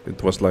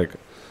 It was like,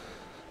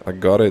 I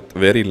got it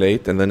very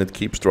late and then it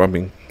keeps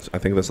dropping. I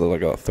think that's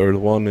like a third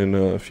one in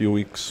a few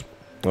weeks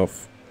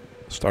of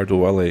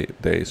Stardew Valley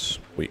days,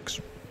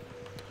 weeks.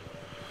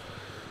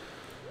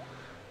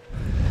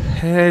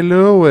 Hey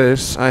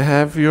Lewis, I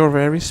have your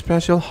very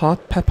special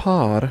hot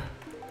pepper.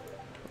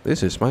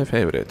 This is my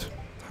favorite.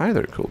 Hi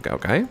there, cool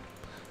guy.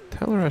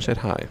 Tell her I said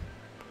hi.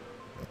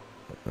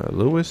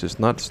 Lewis is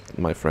not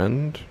my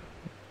friend.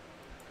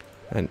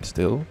 And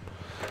still.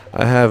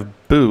 I have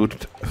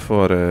boot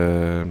for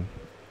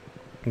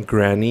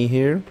Granny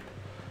here.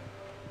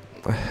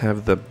 I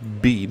have the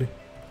bead.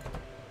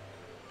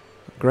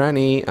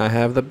 Granny, I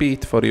have the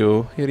beat for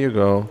you. Here you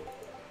go.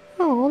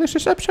 Oh, this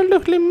is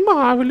absolutely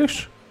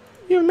marvelous.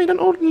 You made an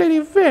old lady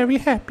very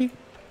happy.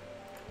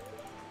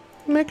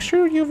 Make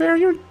sure you wear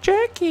your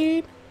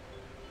jacket.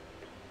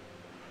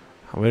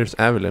 Where's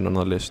Evelyn on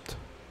the list?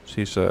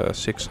 She's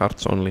 6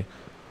 hearts only.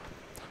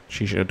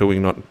 She's not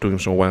doing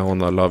so well on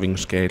the loving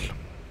scale.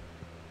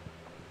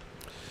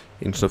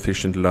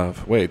 Insufficient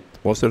love. Wait,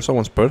 was there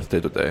someone's birthday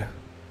today?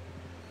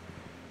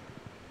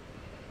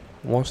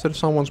 Was there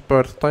someone's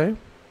birthday?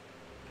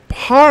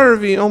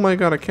 Harvey! Oh my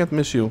god, I can't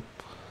miss you.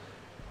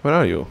 Where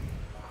are you?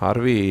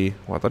 Harvey,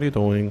 what are you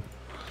doing?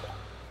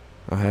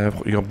 I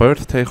have your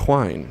birthday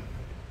wine.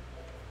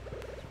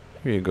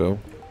 Here you go.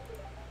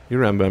 You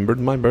remembered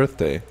my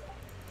birthday.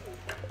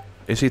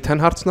 Is he 10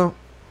 hearts now?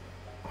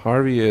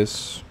 Harvey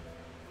is...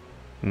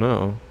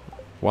 No.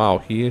 Wow,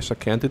 he is a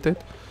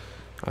candidate?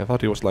 I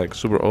thought he was like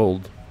super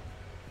old.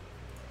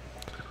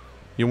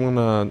 You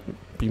wanna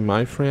be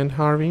my friend,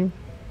 Harvey?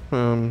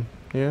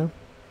 Yeah?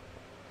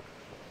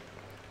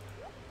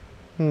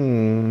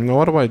 Now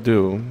what do I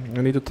do?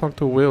 I need to talk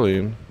to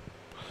Willie.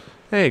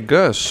 Hey,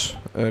 Gus.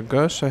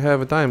 Gus, I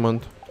have a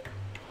diamond.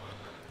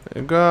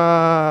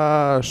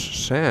 Gus!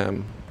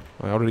 Sam.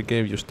 I already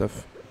gave you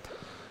stuff.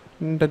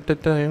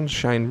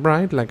 Shine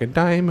bright like a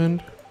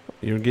diamond.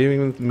 You're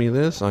giving me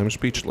this? I'm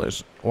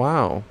speechless.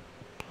 Wow.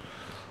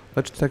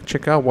 Let's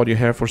check out what you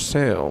have for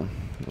sale.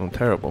 Oh,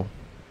 terrible.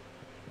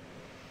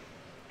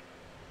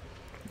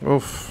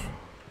 Oof.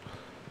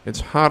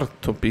 It's hard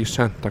to be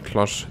Santa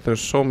Claus.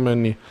 There's so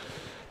many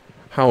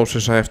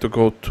houses I have to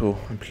go to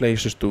and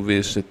places to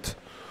visit.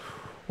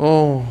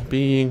 Oh,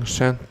 being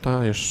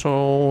Santa is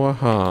so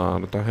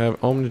hard. I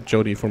have Omni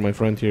Jody for my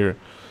friend here,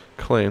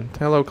 Clint.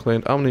 Hello,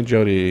 Clint. Omni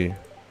Jody.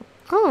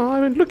 Oh,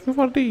 I've been looking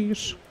for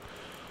these.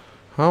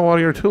 How are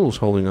your tools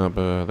holding up?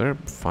 They're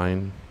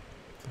fine.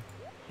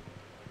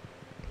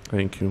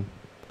 Thank you.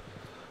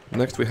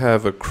 Next we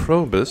have a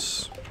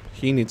Krobus.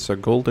 He needs a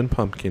golden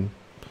pumpkin.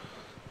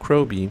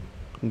 Kroby,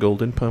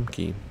 golden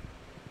pumpkin.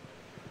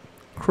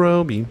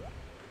 Kroby,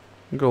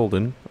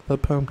 golden the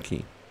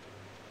pumpkin.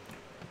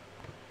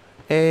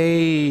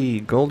 Hey,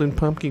 golden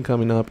pumpkin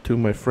coming up to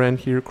my friend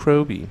here,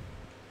 Kroby.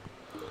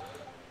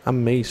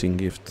 Amazing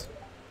gift.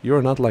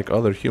 You're not like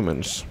other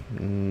humans.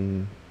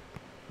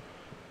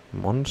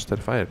 Monster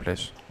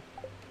fireplace.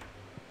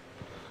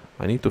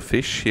 I need to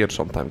fish here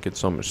sometime, get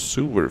some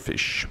sewer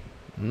fish.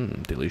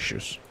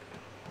 Delicious.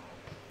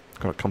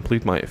 Gotta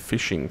complete my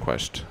fishing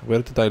quest.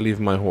 Where did I leave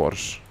my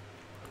horse?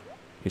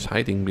 He's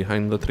hiding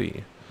behind the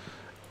tree.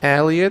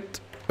 Elliot,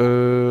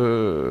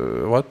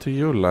 what do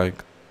you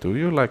like? Do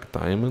you like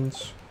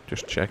diamonds?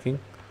 Just checking.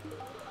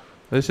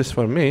 This is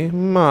for me.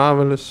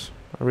 Marvelous.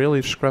 I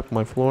really scrapped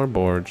my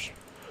floorboards.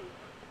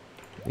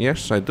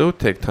 Yes, I do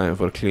take time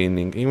for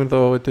cleaning, even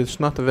though it is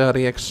not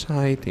very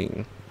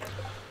exciting.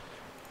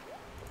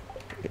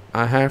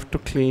 I have to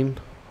clean,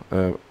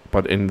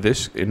 but in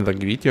the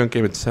video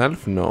game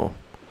itself, no.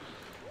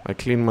 I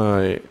clean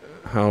my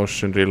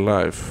house in real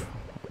life,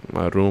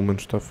 my room and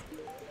stuff.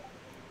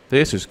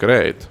 This is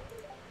great.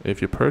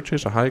 If you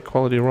purchase a high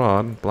quality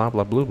rod, blah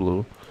blah blue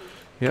blue.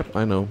 Yep,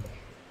 I know.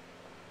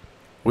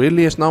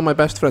 Willie is now my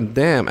best friend.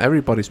 Damn,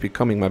 everybody's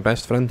becoming my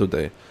best friend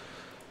today.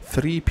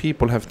 3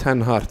 people have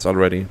 10 hearts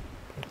already.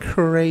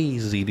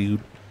 Crazy,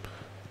 dude.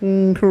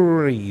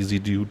 Crazy,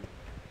 dude.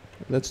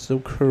 That's so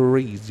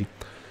crazy.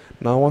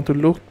 Now I want to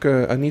look,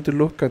 I need to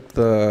look at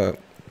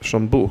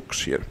some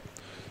books here.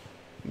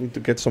 Need to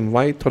get some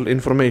vital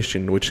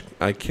information, which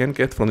I can't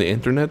get from the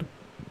internet.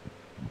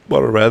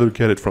 But I'd rather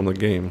get it from the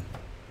game.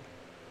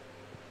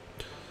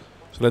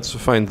 So let's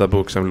find the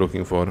books I'm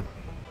looking for.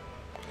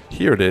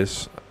 Here it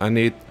is. I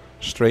need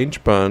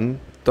strange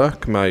bun,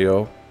 duck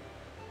mayo.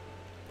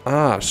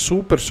 Ah,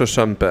 super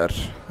sucumber.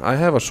 I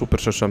have a super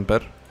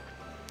sucumber.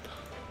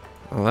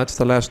 Oh, that's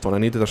the last one. I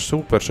needed a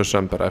super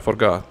sucumber. I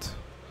forgot.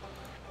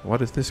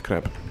 What is this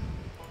crap?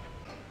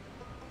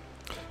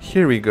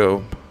 Here we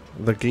go.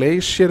 The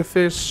glacier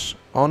fish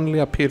only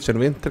appears in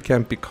winter,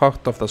 can be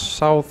caught off the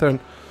southern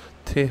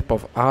tip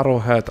of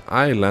Arrowhead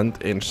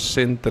Island in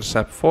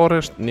Cindersap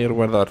Forest, near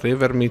where the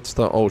river meets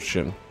the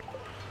ocean.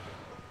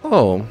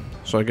 Oh,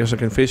 so I guess I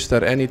can fish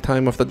there any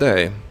time of the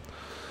day.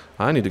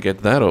 I need to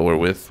get that over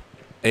with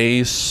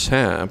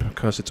ASAP,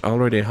 because it's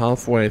already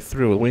halfway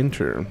through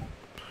winter.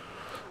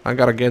 I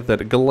gotta get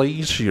that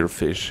glacier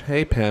fish.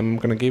 Hey Pam, I'm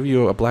gonna give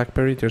you a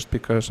blackberry just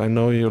because I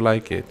know you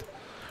like it.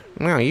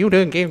 No, you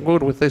didn't get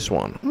good with this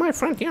one. My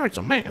front yard's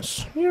a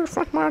mess. Your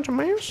front yard's a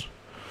mess?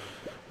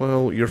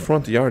 Well, your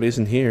front yard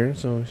isn't here,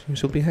 so you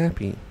should be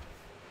happy.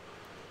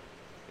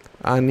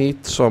 I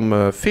need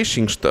some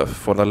fishing stuff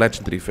for the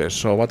legendary fish.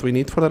 So what we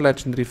need for the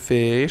legendary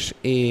fish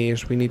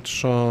is we need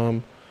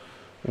some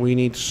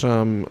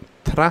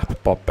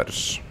trap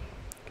boppers.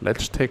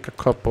 Let's take a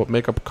couple,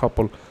 make up a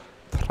couple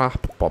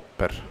trap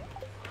bopper.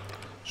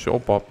 Show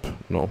bop,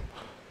 no.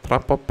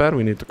 Trap bopper,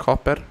 we need the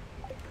copper.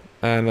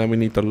 And then we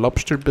need the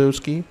lobster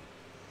booski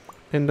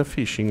and the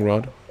fishing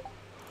rod.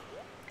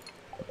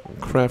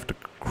 Craft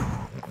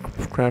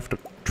a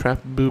trap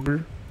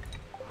boober.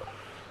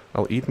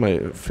 I'll eat my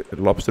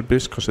lobster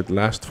bisque because it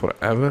lasts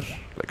forever.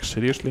 Like,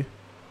 seriously?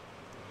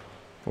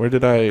 Where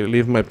did I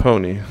leave my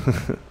pony?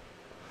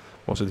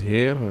 Was it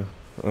here?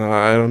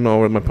 I don't know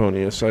where my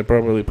pony is. I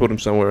probably put him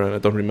somewhere and I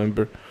don't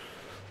remember.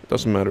 It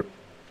doesn't matter.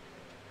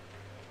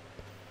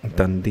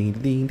 Dun ding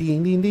ding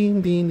ding ding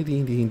ding ding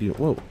ding ding ding.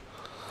 Whoa.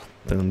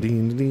 Dun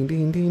ding ding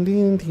ding ding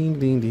ding ding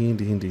ding ding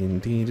ding ding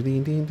ding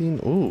ding ding ding.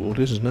 Oh,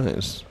 this is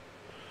nice.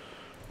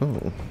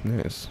 Oh,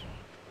 nice.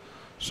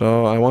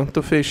 So I want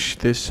to fish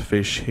this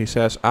fish. He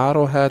says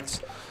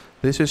Arrowhead.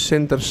 This is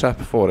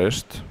Cindersap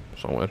Forest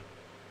somewhere.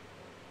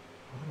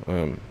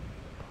 I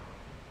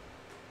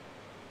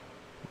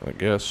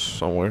guess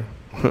somewhere.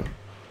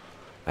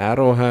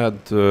 Arrowhead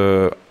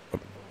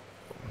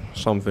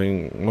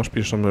something must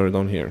be somewhere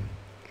down here.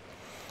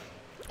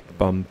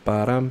 Bum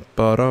ba-dum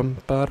ba-dum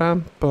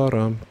ba-dum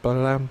ba-dum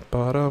ba-dum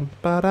ba-dum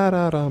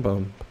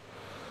ba-da-da-da-bum.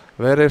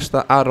 Where is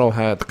the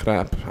arrowhead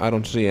crap? I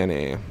don't see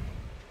any.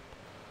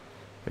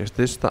 Is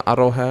this the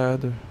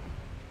arrowhead?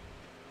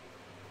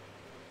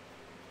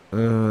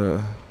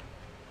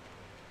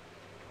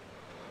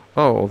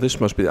 Oh, this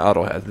must be the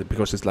arrowhead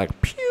because it's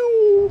like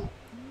pew.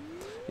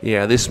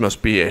 Yeah, this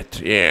must be it.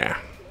 Yeah,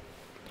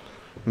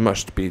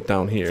 must be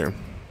down here.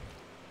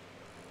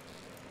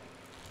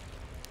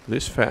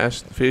 This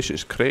fast fish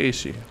is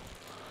crazy.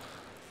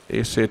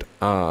 Is it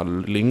a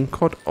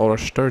lingcod or a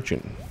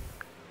sturgeon?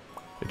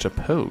 It's a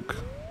poke.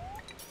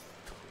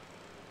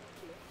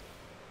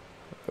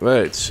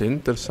 Wait,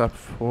 Cindersap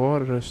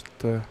Forest.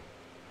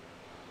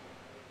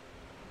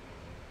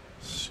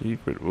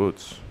 Secret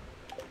Woods.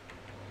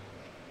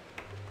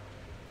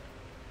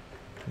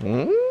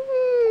 I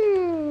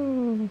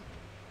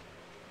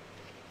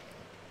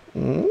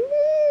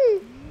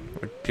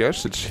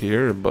guess it's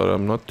here, but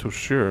I'm not too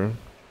sure.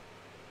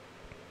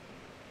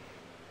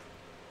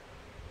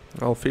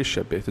 I'll fish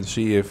a bit and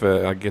see if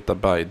I get a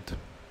bite.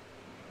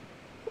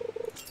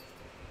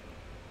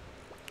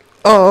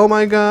 Oh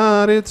my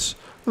god, it's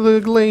the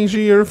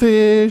glacier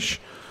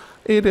fish.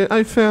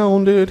 I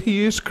found it.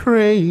 He is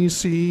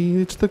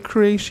crazy. It's the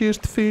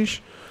craziest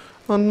fish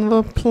on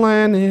the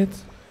planet.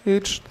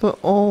 It's the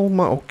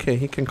okay,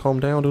 he can calm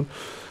down, dude.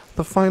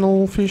 The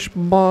final fish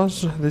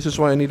boss. This is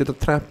why I needed a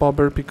trap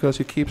bobber, because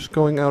he keeps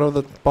going out of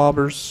the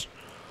bobbers.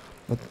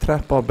 The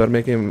trap bobber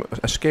make him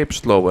escape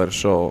slower,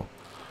 so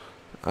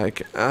I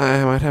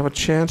might have a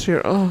chance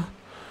here. Oh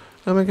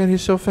my god,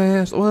 he's so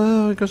fast.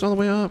 Whoa, he goes all the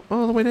way up,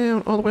 all the way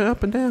down, all the way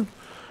up and down.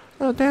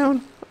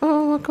 Down.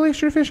 Oh,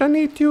 glacier fish, I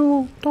need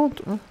you.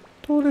 Don't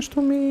do this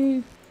to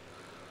me.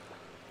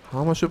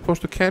 How am I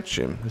supposed to catch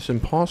him? It's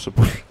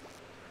impossible.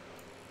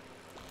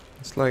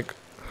 It's like,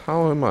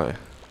 how am I?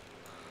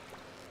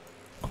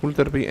 Could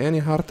there be any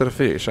harder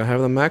fish? I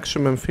have the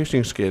maximum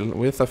fishing skill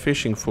with a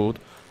fishing food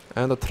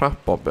and a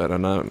trap bobber,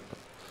 and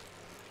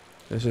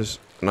this is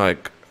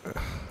like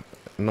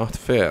not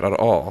fair at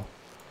all.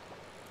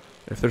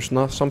 If there's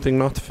not something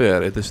not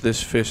fair, it is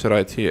this fish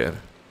right here.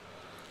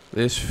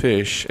 This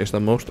fish is the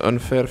most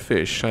unfair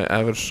fish I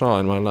ever saw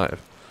in my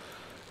life.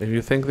 If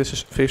you think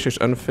fish is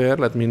unfair,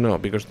 let me know,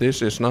 because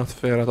this is not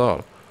fair at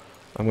all.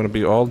 I'm gonna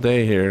be all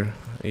day here,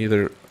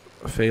 either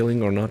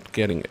failing or not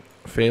getting it.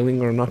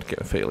 Failing or not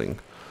failing.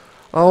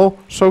 Oh,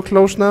 so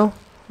close now.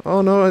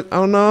 Oh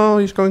no,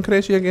 he's going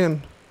crazy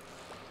again.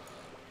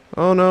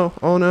 Oh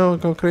no,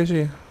 go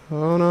crazy.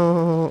 Oh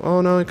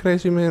no,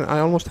 crazy man, I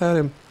almost had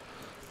him.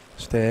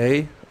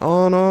 Stay.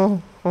 Oh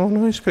no,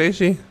 he's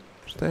crazy.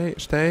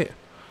 Stay.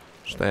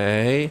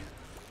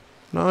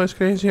 No, he's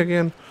crazy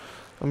again.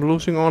 I'm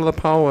losing all the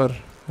power.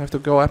 I have to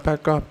go up,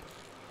 back up.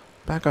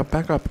 Back up,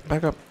 back up,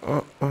 back up.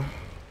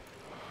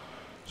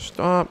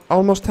 Stop.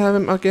 Almost have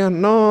him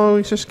again. No,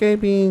 he's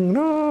escaping.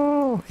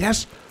 No.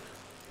 Yes.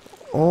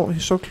 Oh,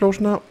 he's so close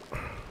now.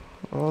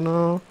 Oh,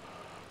 no.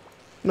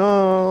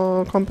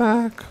 No, come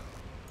back.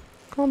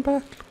 Come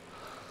back.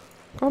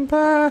 Come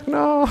back,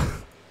 no.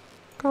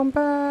 Come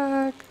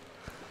back.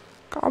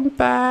 Come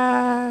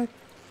back.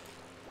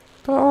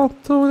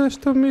 Don't do this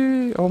to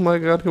me. Oh my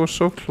god, he was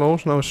so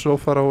close, now he's so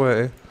far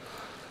away.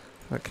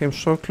 I came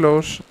so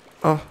close.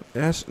 Oh,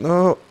 yes,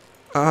 no.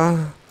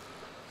 I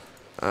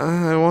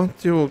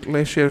want you,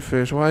 glacier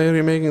fish. Why are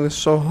you making this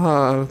so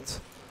hard?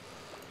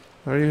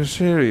 Are you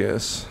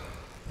serious?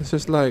 This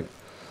is like...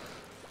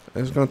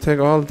 It's gonna take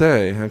all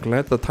day. I'm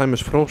glad the time is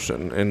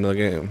frozen in the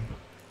game.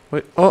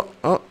 Wait, oh,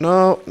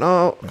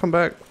 no, come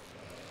back.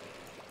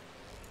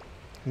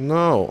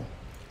 No.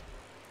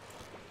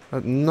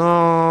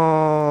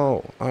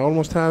 No. I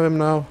almost have him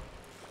now.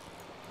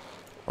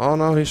 Oh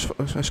no, he's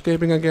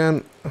escaping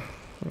again.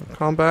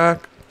 Come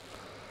back.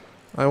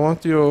 I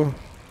want you.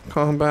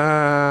 Come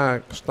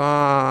back.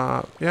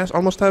 Stop. Yes,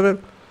 almost have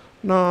him.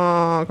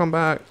 No, come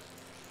back.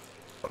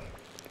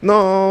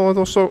 No, it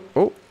was so...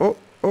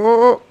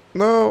 Oh,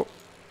 no.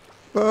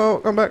 No,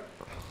 come back.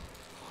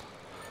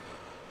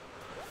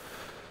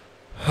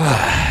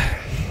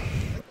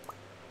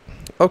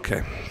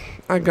 Okay.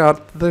 I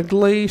got the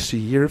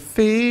glacier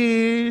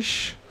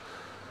fish.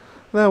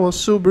 That was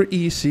super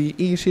easy.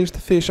 Easiest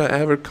fish I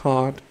ever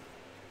caught.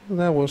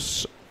 That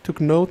was... Took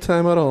no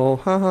time at all.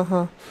 Ha ha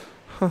ha.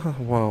 Ha ha.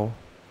 Wow.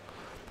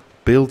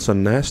 Builds a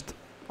nest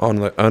on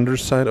the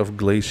underside of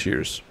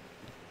glaciers.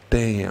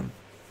 Damn.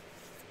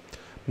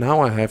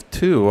 Now I have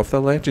 2 of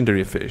the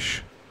legendary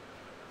fish.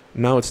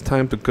 Now it's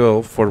time to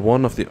go for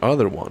one of the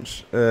other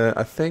ones.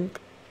 I think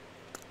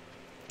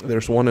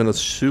there's one in the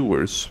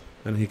sewers,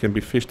 and he can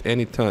be fished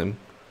anytime.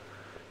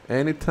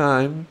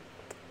 Anytime.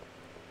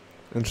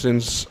 And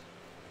since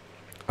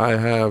I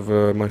have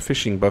my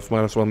fishing buff,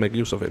 might as well make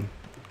use of him.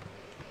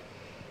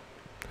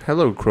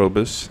 Hello,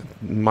 Krobus.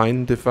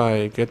 Mind if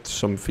I get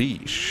some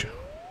fish?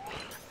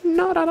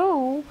 Not at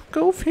all.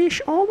 Go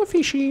fish all the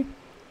fishy.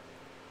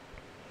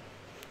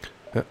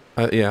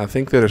 Yeah, I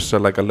think there's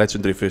like a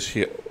legendary fish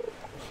here.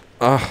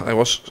 I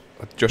was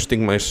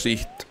adjusting my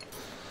seat,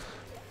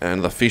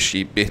 and the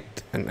fishy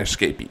bit and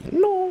escapee.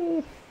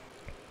 No.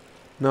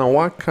 Now,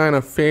 what kind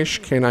of fish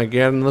can I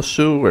get in the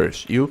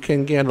sewers? You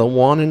can get the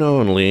one and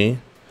only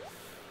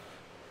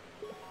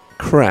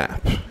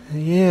crap.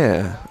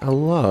 Yeah, I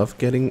love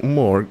getting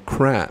more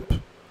crap.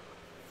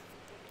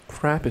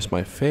 Crap is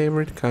my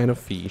favorite kind of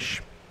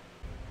fish.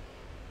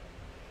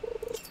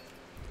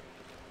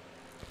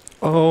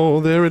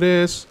 Oh, there it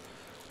is.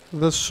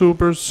 The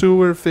super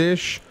sewer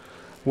fish.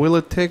 Will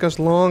it take as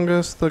long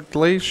as the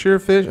glacier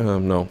fish?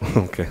 No.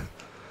 Okay.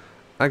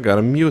 I got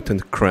a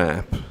mutant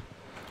crab.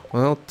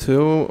 Well,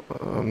 2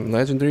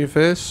 legendary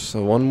fish.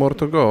 1 more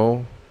to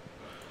go.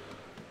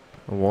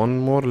 1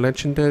 more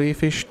legendary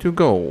fish to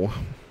go.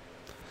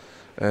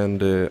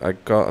 And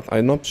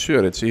I'm not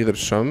sure. It's either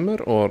summer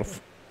or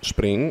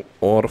spring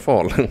or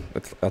fall.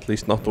 At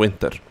least not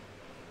winter.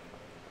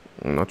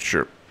 I'm not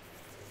sure.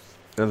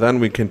 And then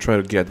we can try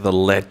to get the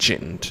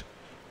legend.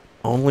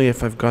 Only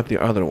if I've got the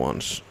other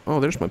ones. Oh,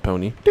 there's my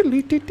pony.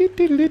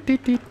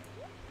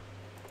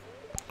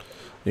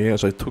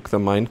 Yes, I took the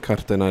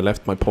minecart and I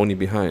left my pony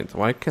behind.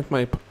 Why can't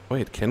my...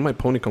 Wait, can my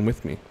pony come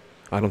with me?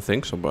 I don't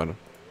think so, but...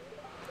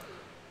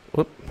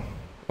 Whoop.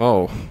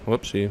 Oh,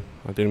 whoopsie.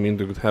 I didn't mean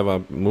to have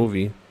a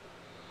movie.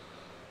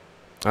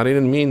 I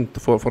didn't mean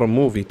for a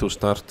movie to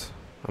start.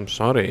 I'm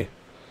sorry.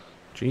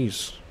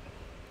 Jeez.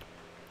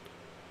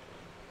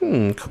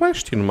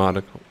 Question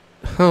mark.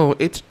 Oh,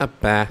 it's a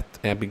bat,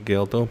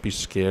 Abigail. Don't be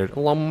scared.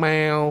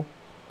 Lamau.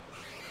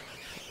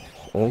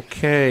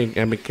 Okay,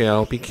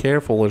 Abigail, be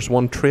careful. There's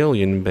 1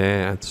 trillion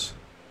bats.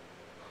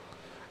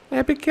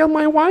 Abigail,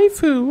 my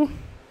waifu.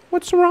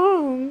 What's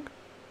wrong?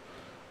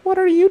 What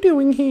are you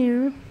doing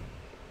here?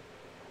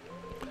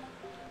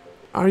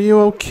 Are you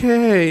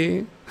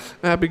okay,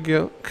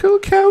 Abigail? Cool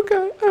cow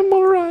guy, I'm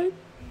alright.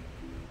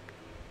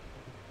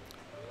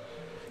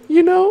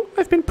 You know,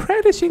 I've been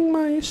practicing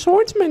my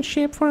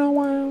swordsmanship for a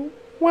while.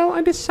 Well,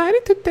 I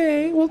decided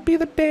today will be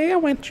the day I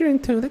venture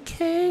into the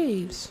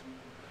caves.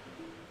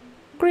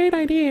 Great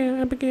idea,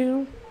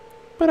 Abigail.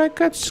 But I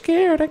got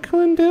scared. I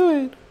couldn't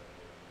do it.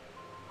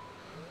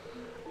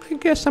 I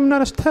guess I'm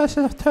not as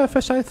tough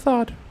as I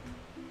thought.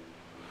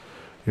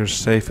 You're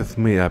safe with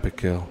me,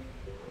 Abigail.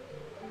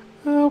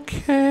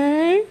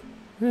 Okay.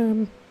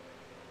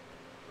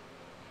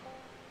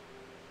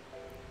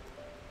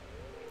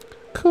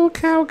 Cool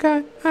cow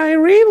guy, I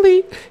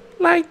really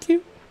like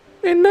you.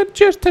 And not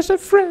just as a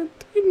friend.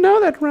 You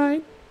know that,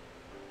 right?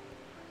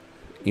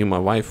 You my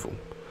waifu.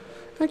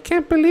 I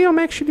can't believe I'm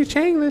actually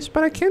saying this,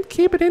 but I can't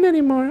keep it in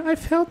anymore. I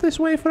felt this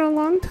way for a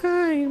long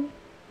time.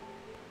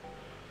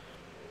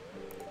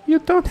 You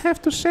don't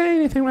have to say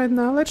anything right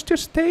now. Let's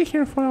just stay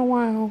here for a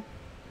while.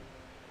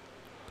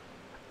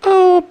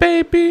 Oh,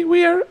 baby,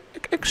 we are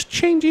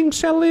exchanging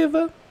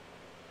saliva.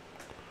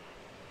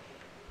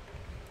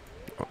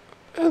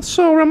 That's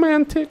so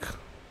romantic.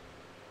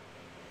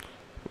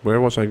 Where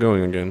was I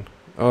going again?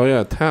 Oh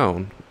yeah,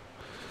 town.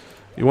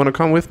 You wanna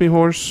come with me,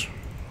 horse?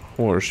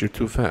 Horse, you're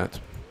too fat.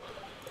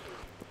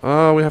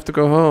 Oh, we have to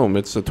go home.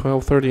 It's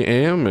 12:30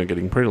 a.m. We're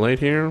getting pretty late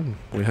here.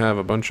 We have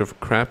a bunch of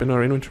crap in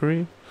our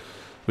inventory.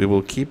 We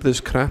will keep this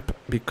crap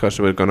because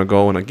we're gonna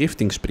go on a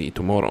gifting spree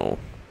tomorrow.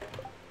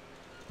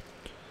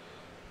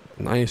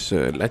 Nice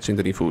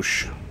legendary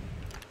fish.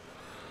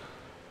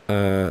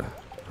 I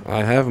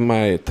have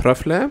my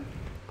truffle.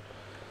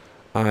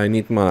 I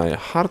need my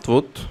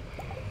hardwood.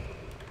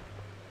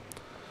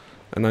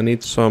 And I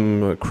need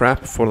some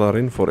crap for the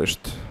rainforest.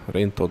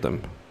 Rain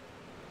totem.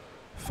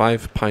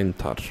 5 pine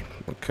tar.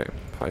 Okay,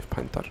 5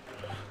 pine tar.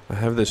 I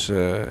have this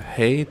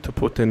hay to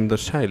put in the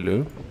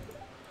silo.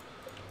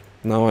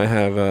 Now I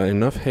have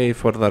enough hay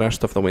for the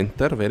rest of the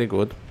winter. Very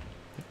good.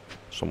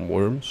 Some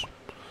worms.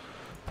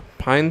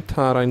 Pine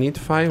tar, I need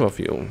 5 of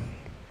you.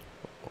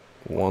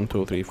 1,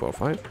 2, 3, 4,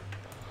 5.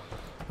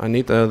 I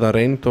need the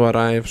rain to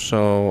arrive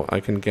so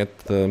I can get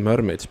the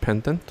mermaid's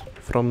pendant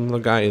from the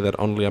guy that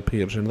only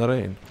appears in the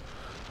rain.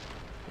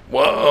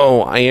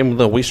 Whoa, I am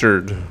the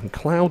wizard.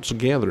 Clouds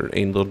gather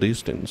in the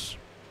distance.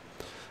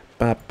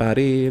 Have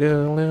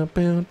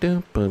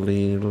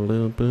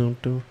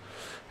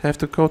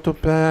to go to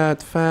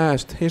bed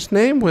fast. His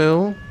name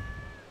will...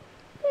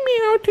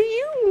 Meow to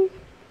you.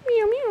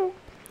 Meow meow.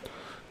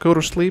 Go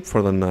to sleep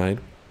for the night.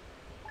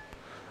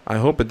 I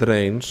hope it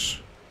rains.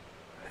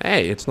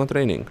 Hey, it's not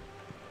raining.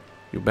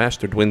 You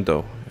bastard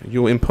window.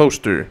 You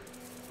imposter.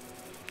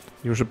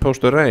 You're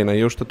supposed to rain. I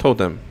used the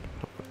totem.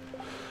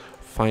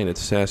 Fine, it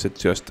says it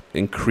just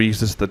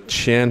increases the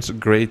chance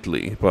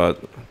greatly,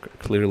 but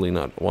clearly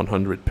not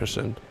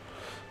 100%.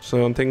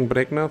 So I'm taking a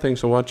break now.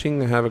 Thanks for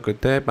watching. Have a good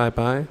day. Bye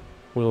bye.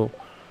 We'll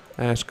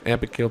ask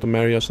Abigail to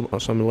marry us on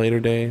some later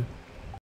day.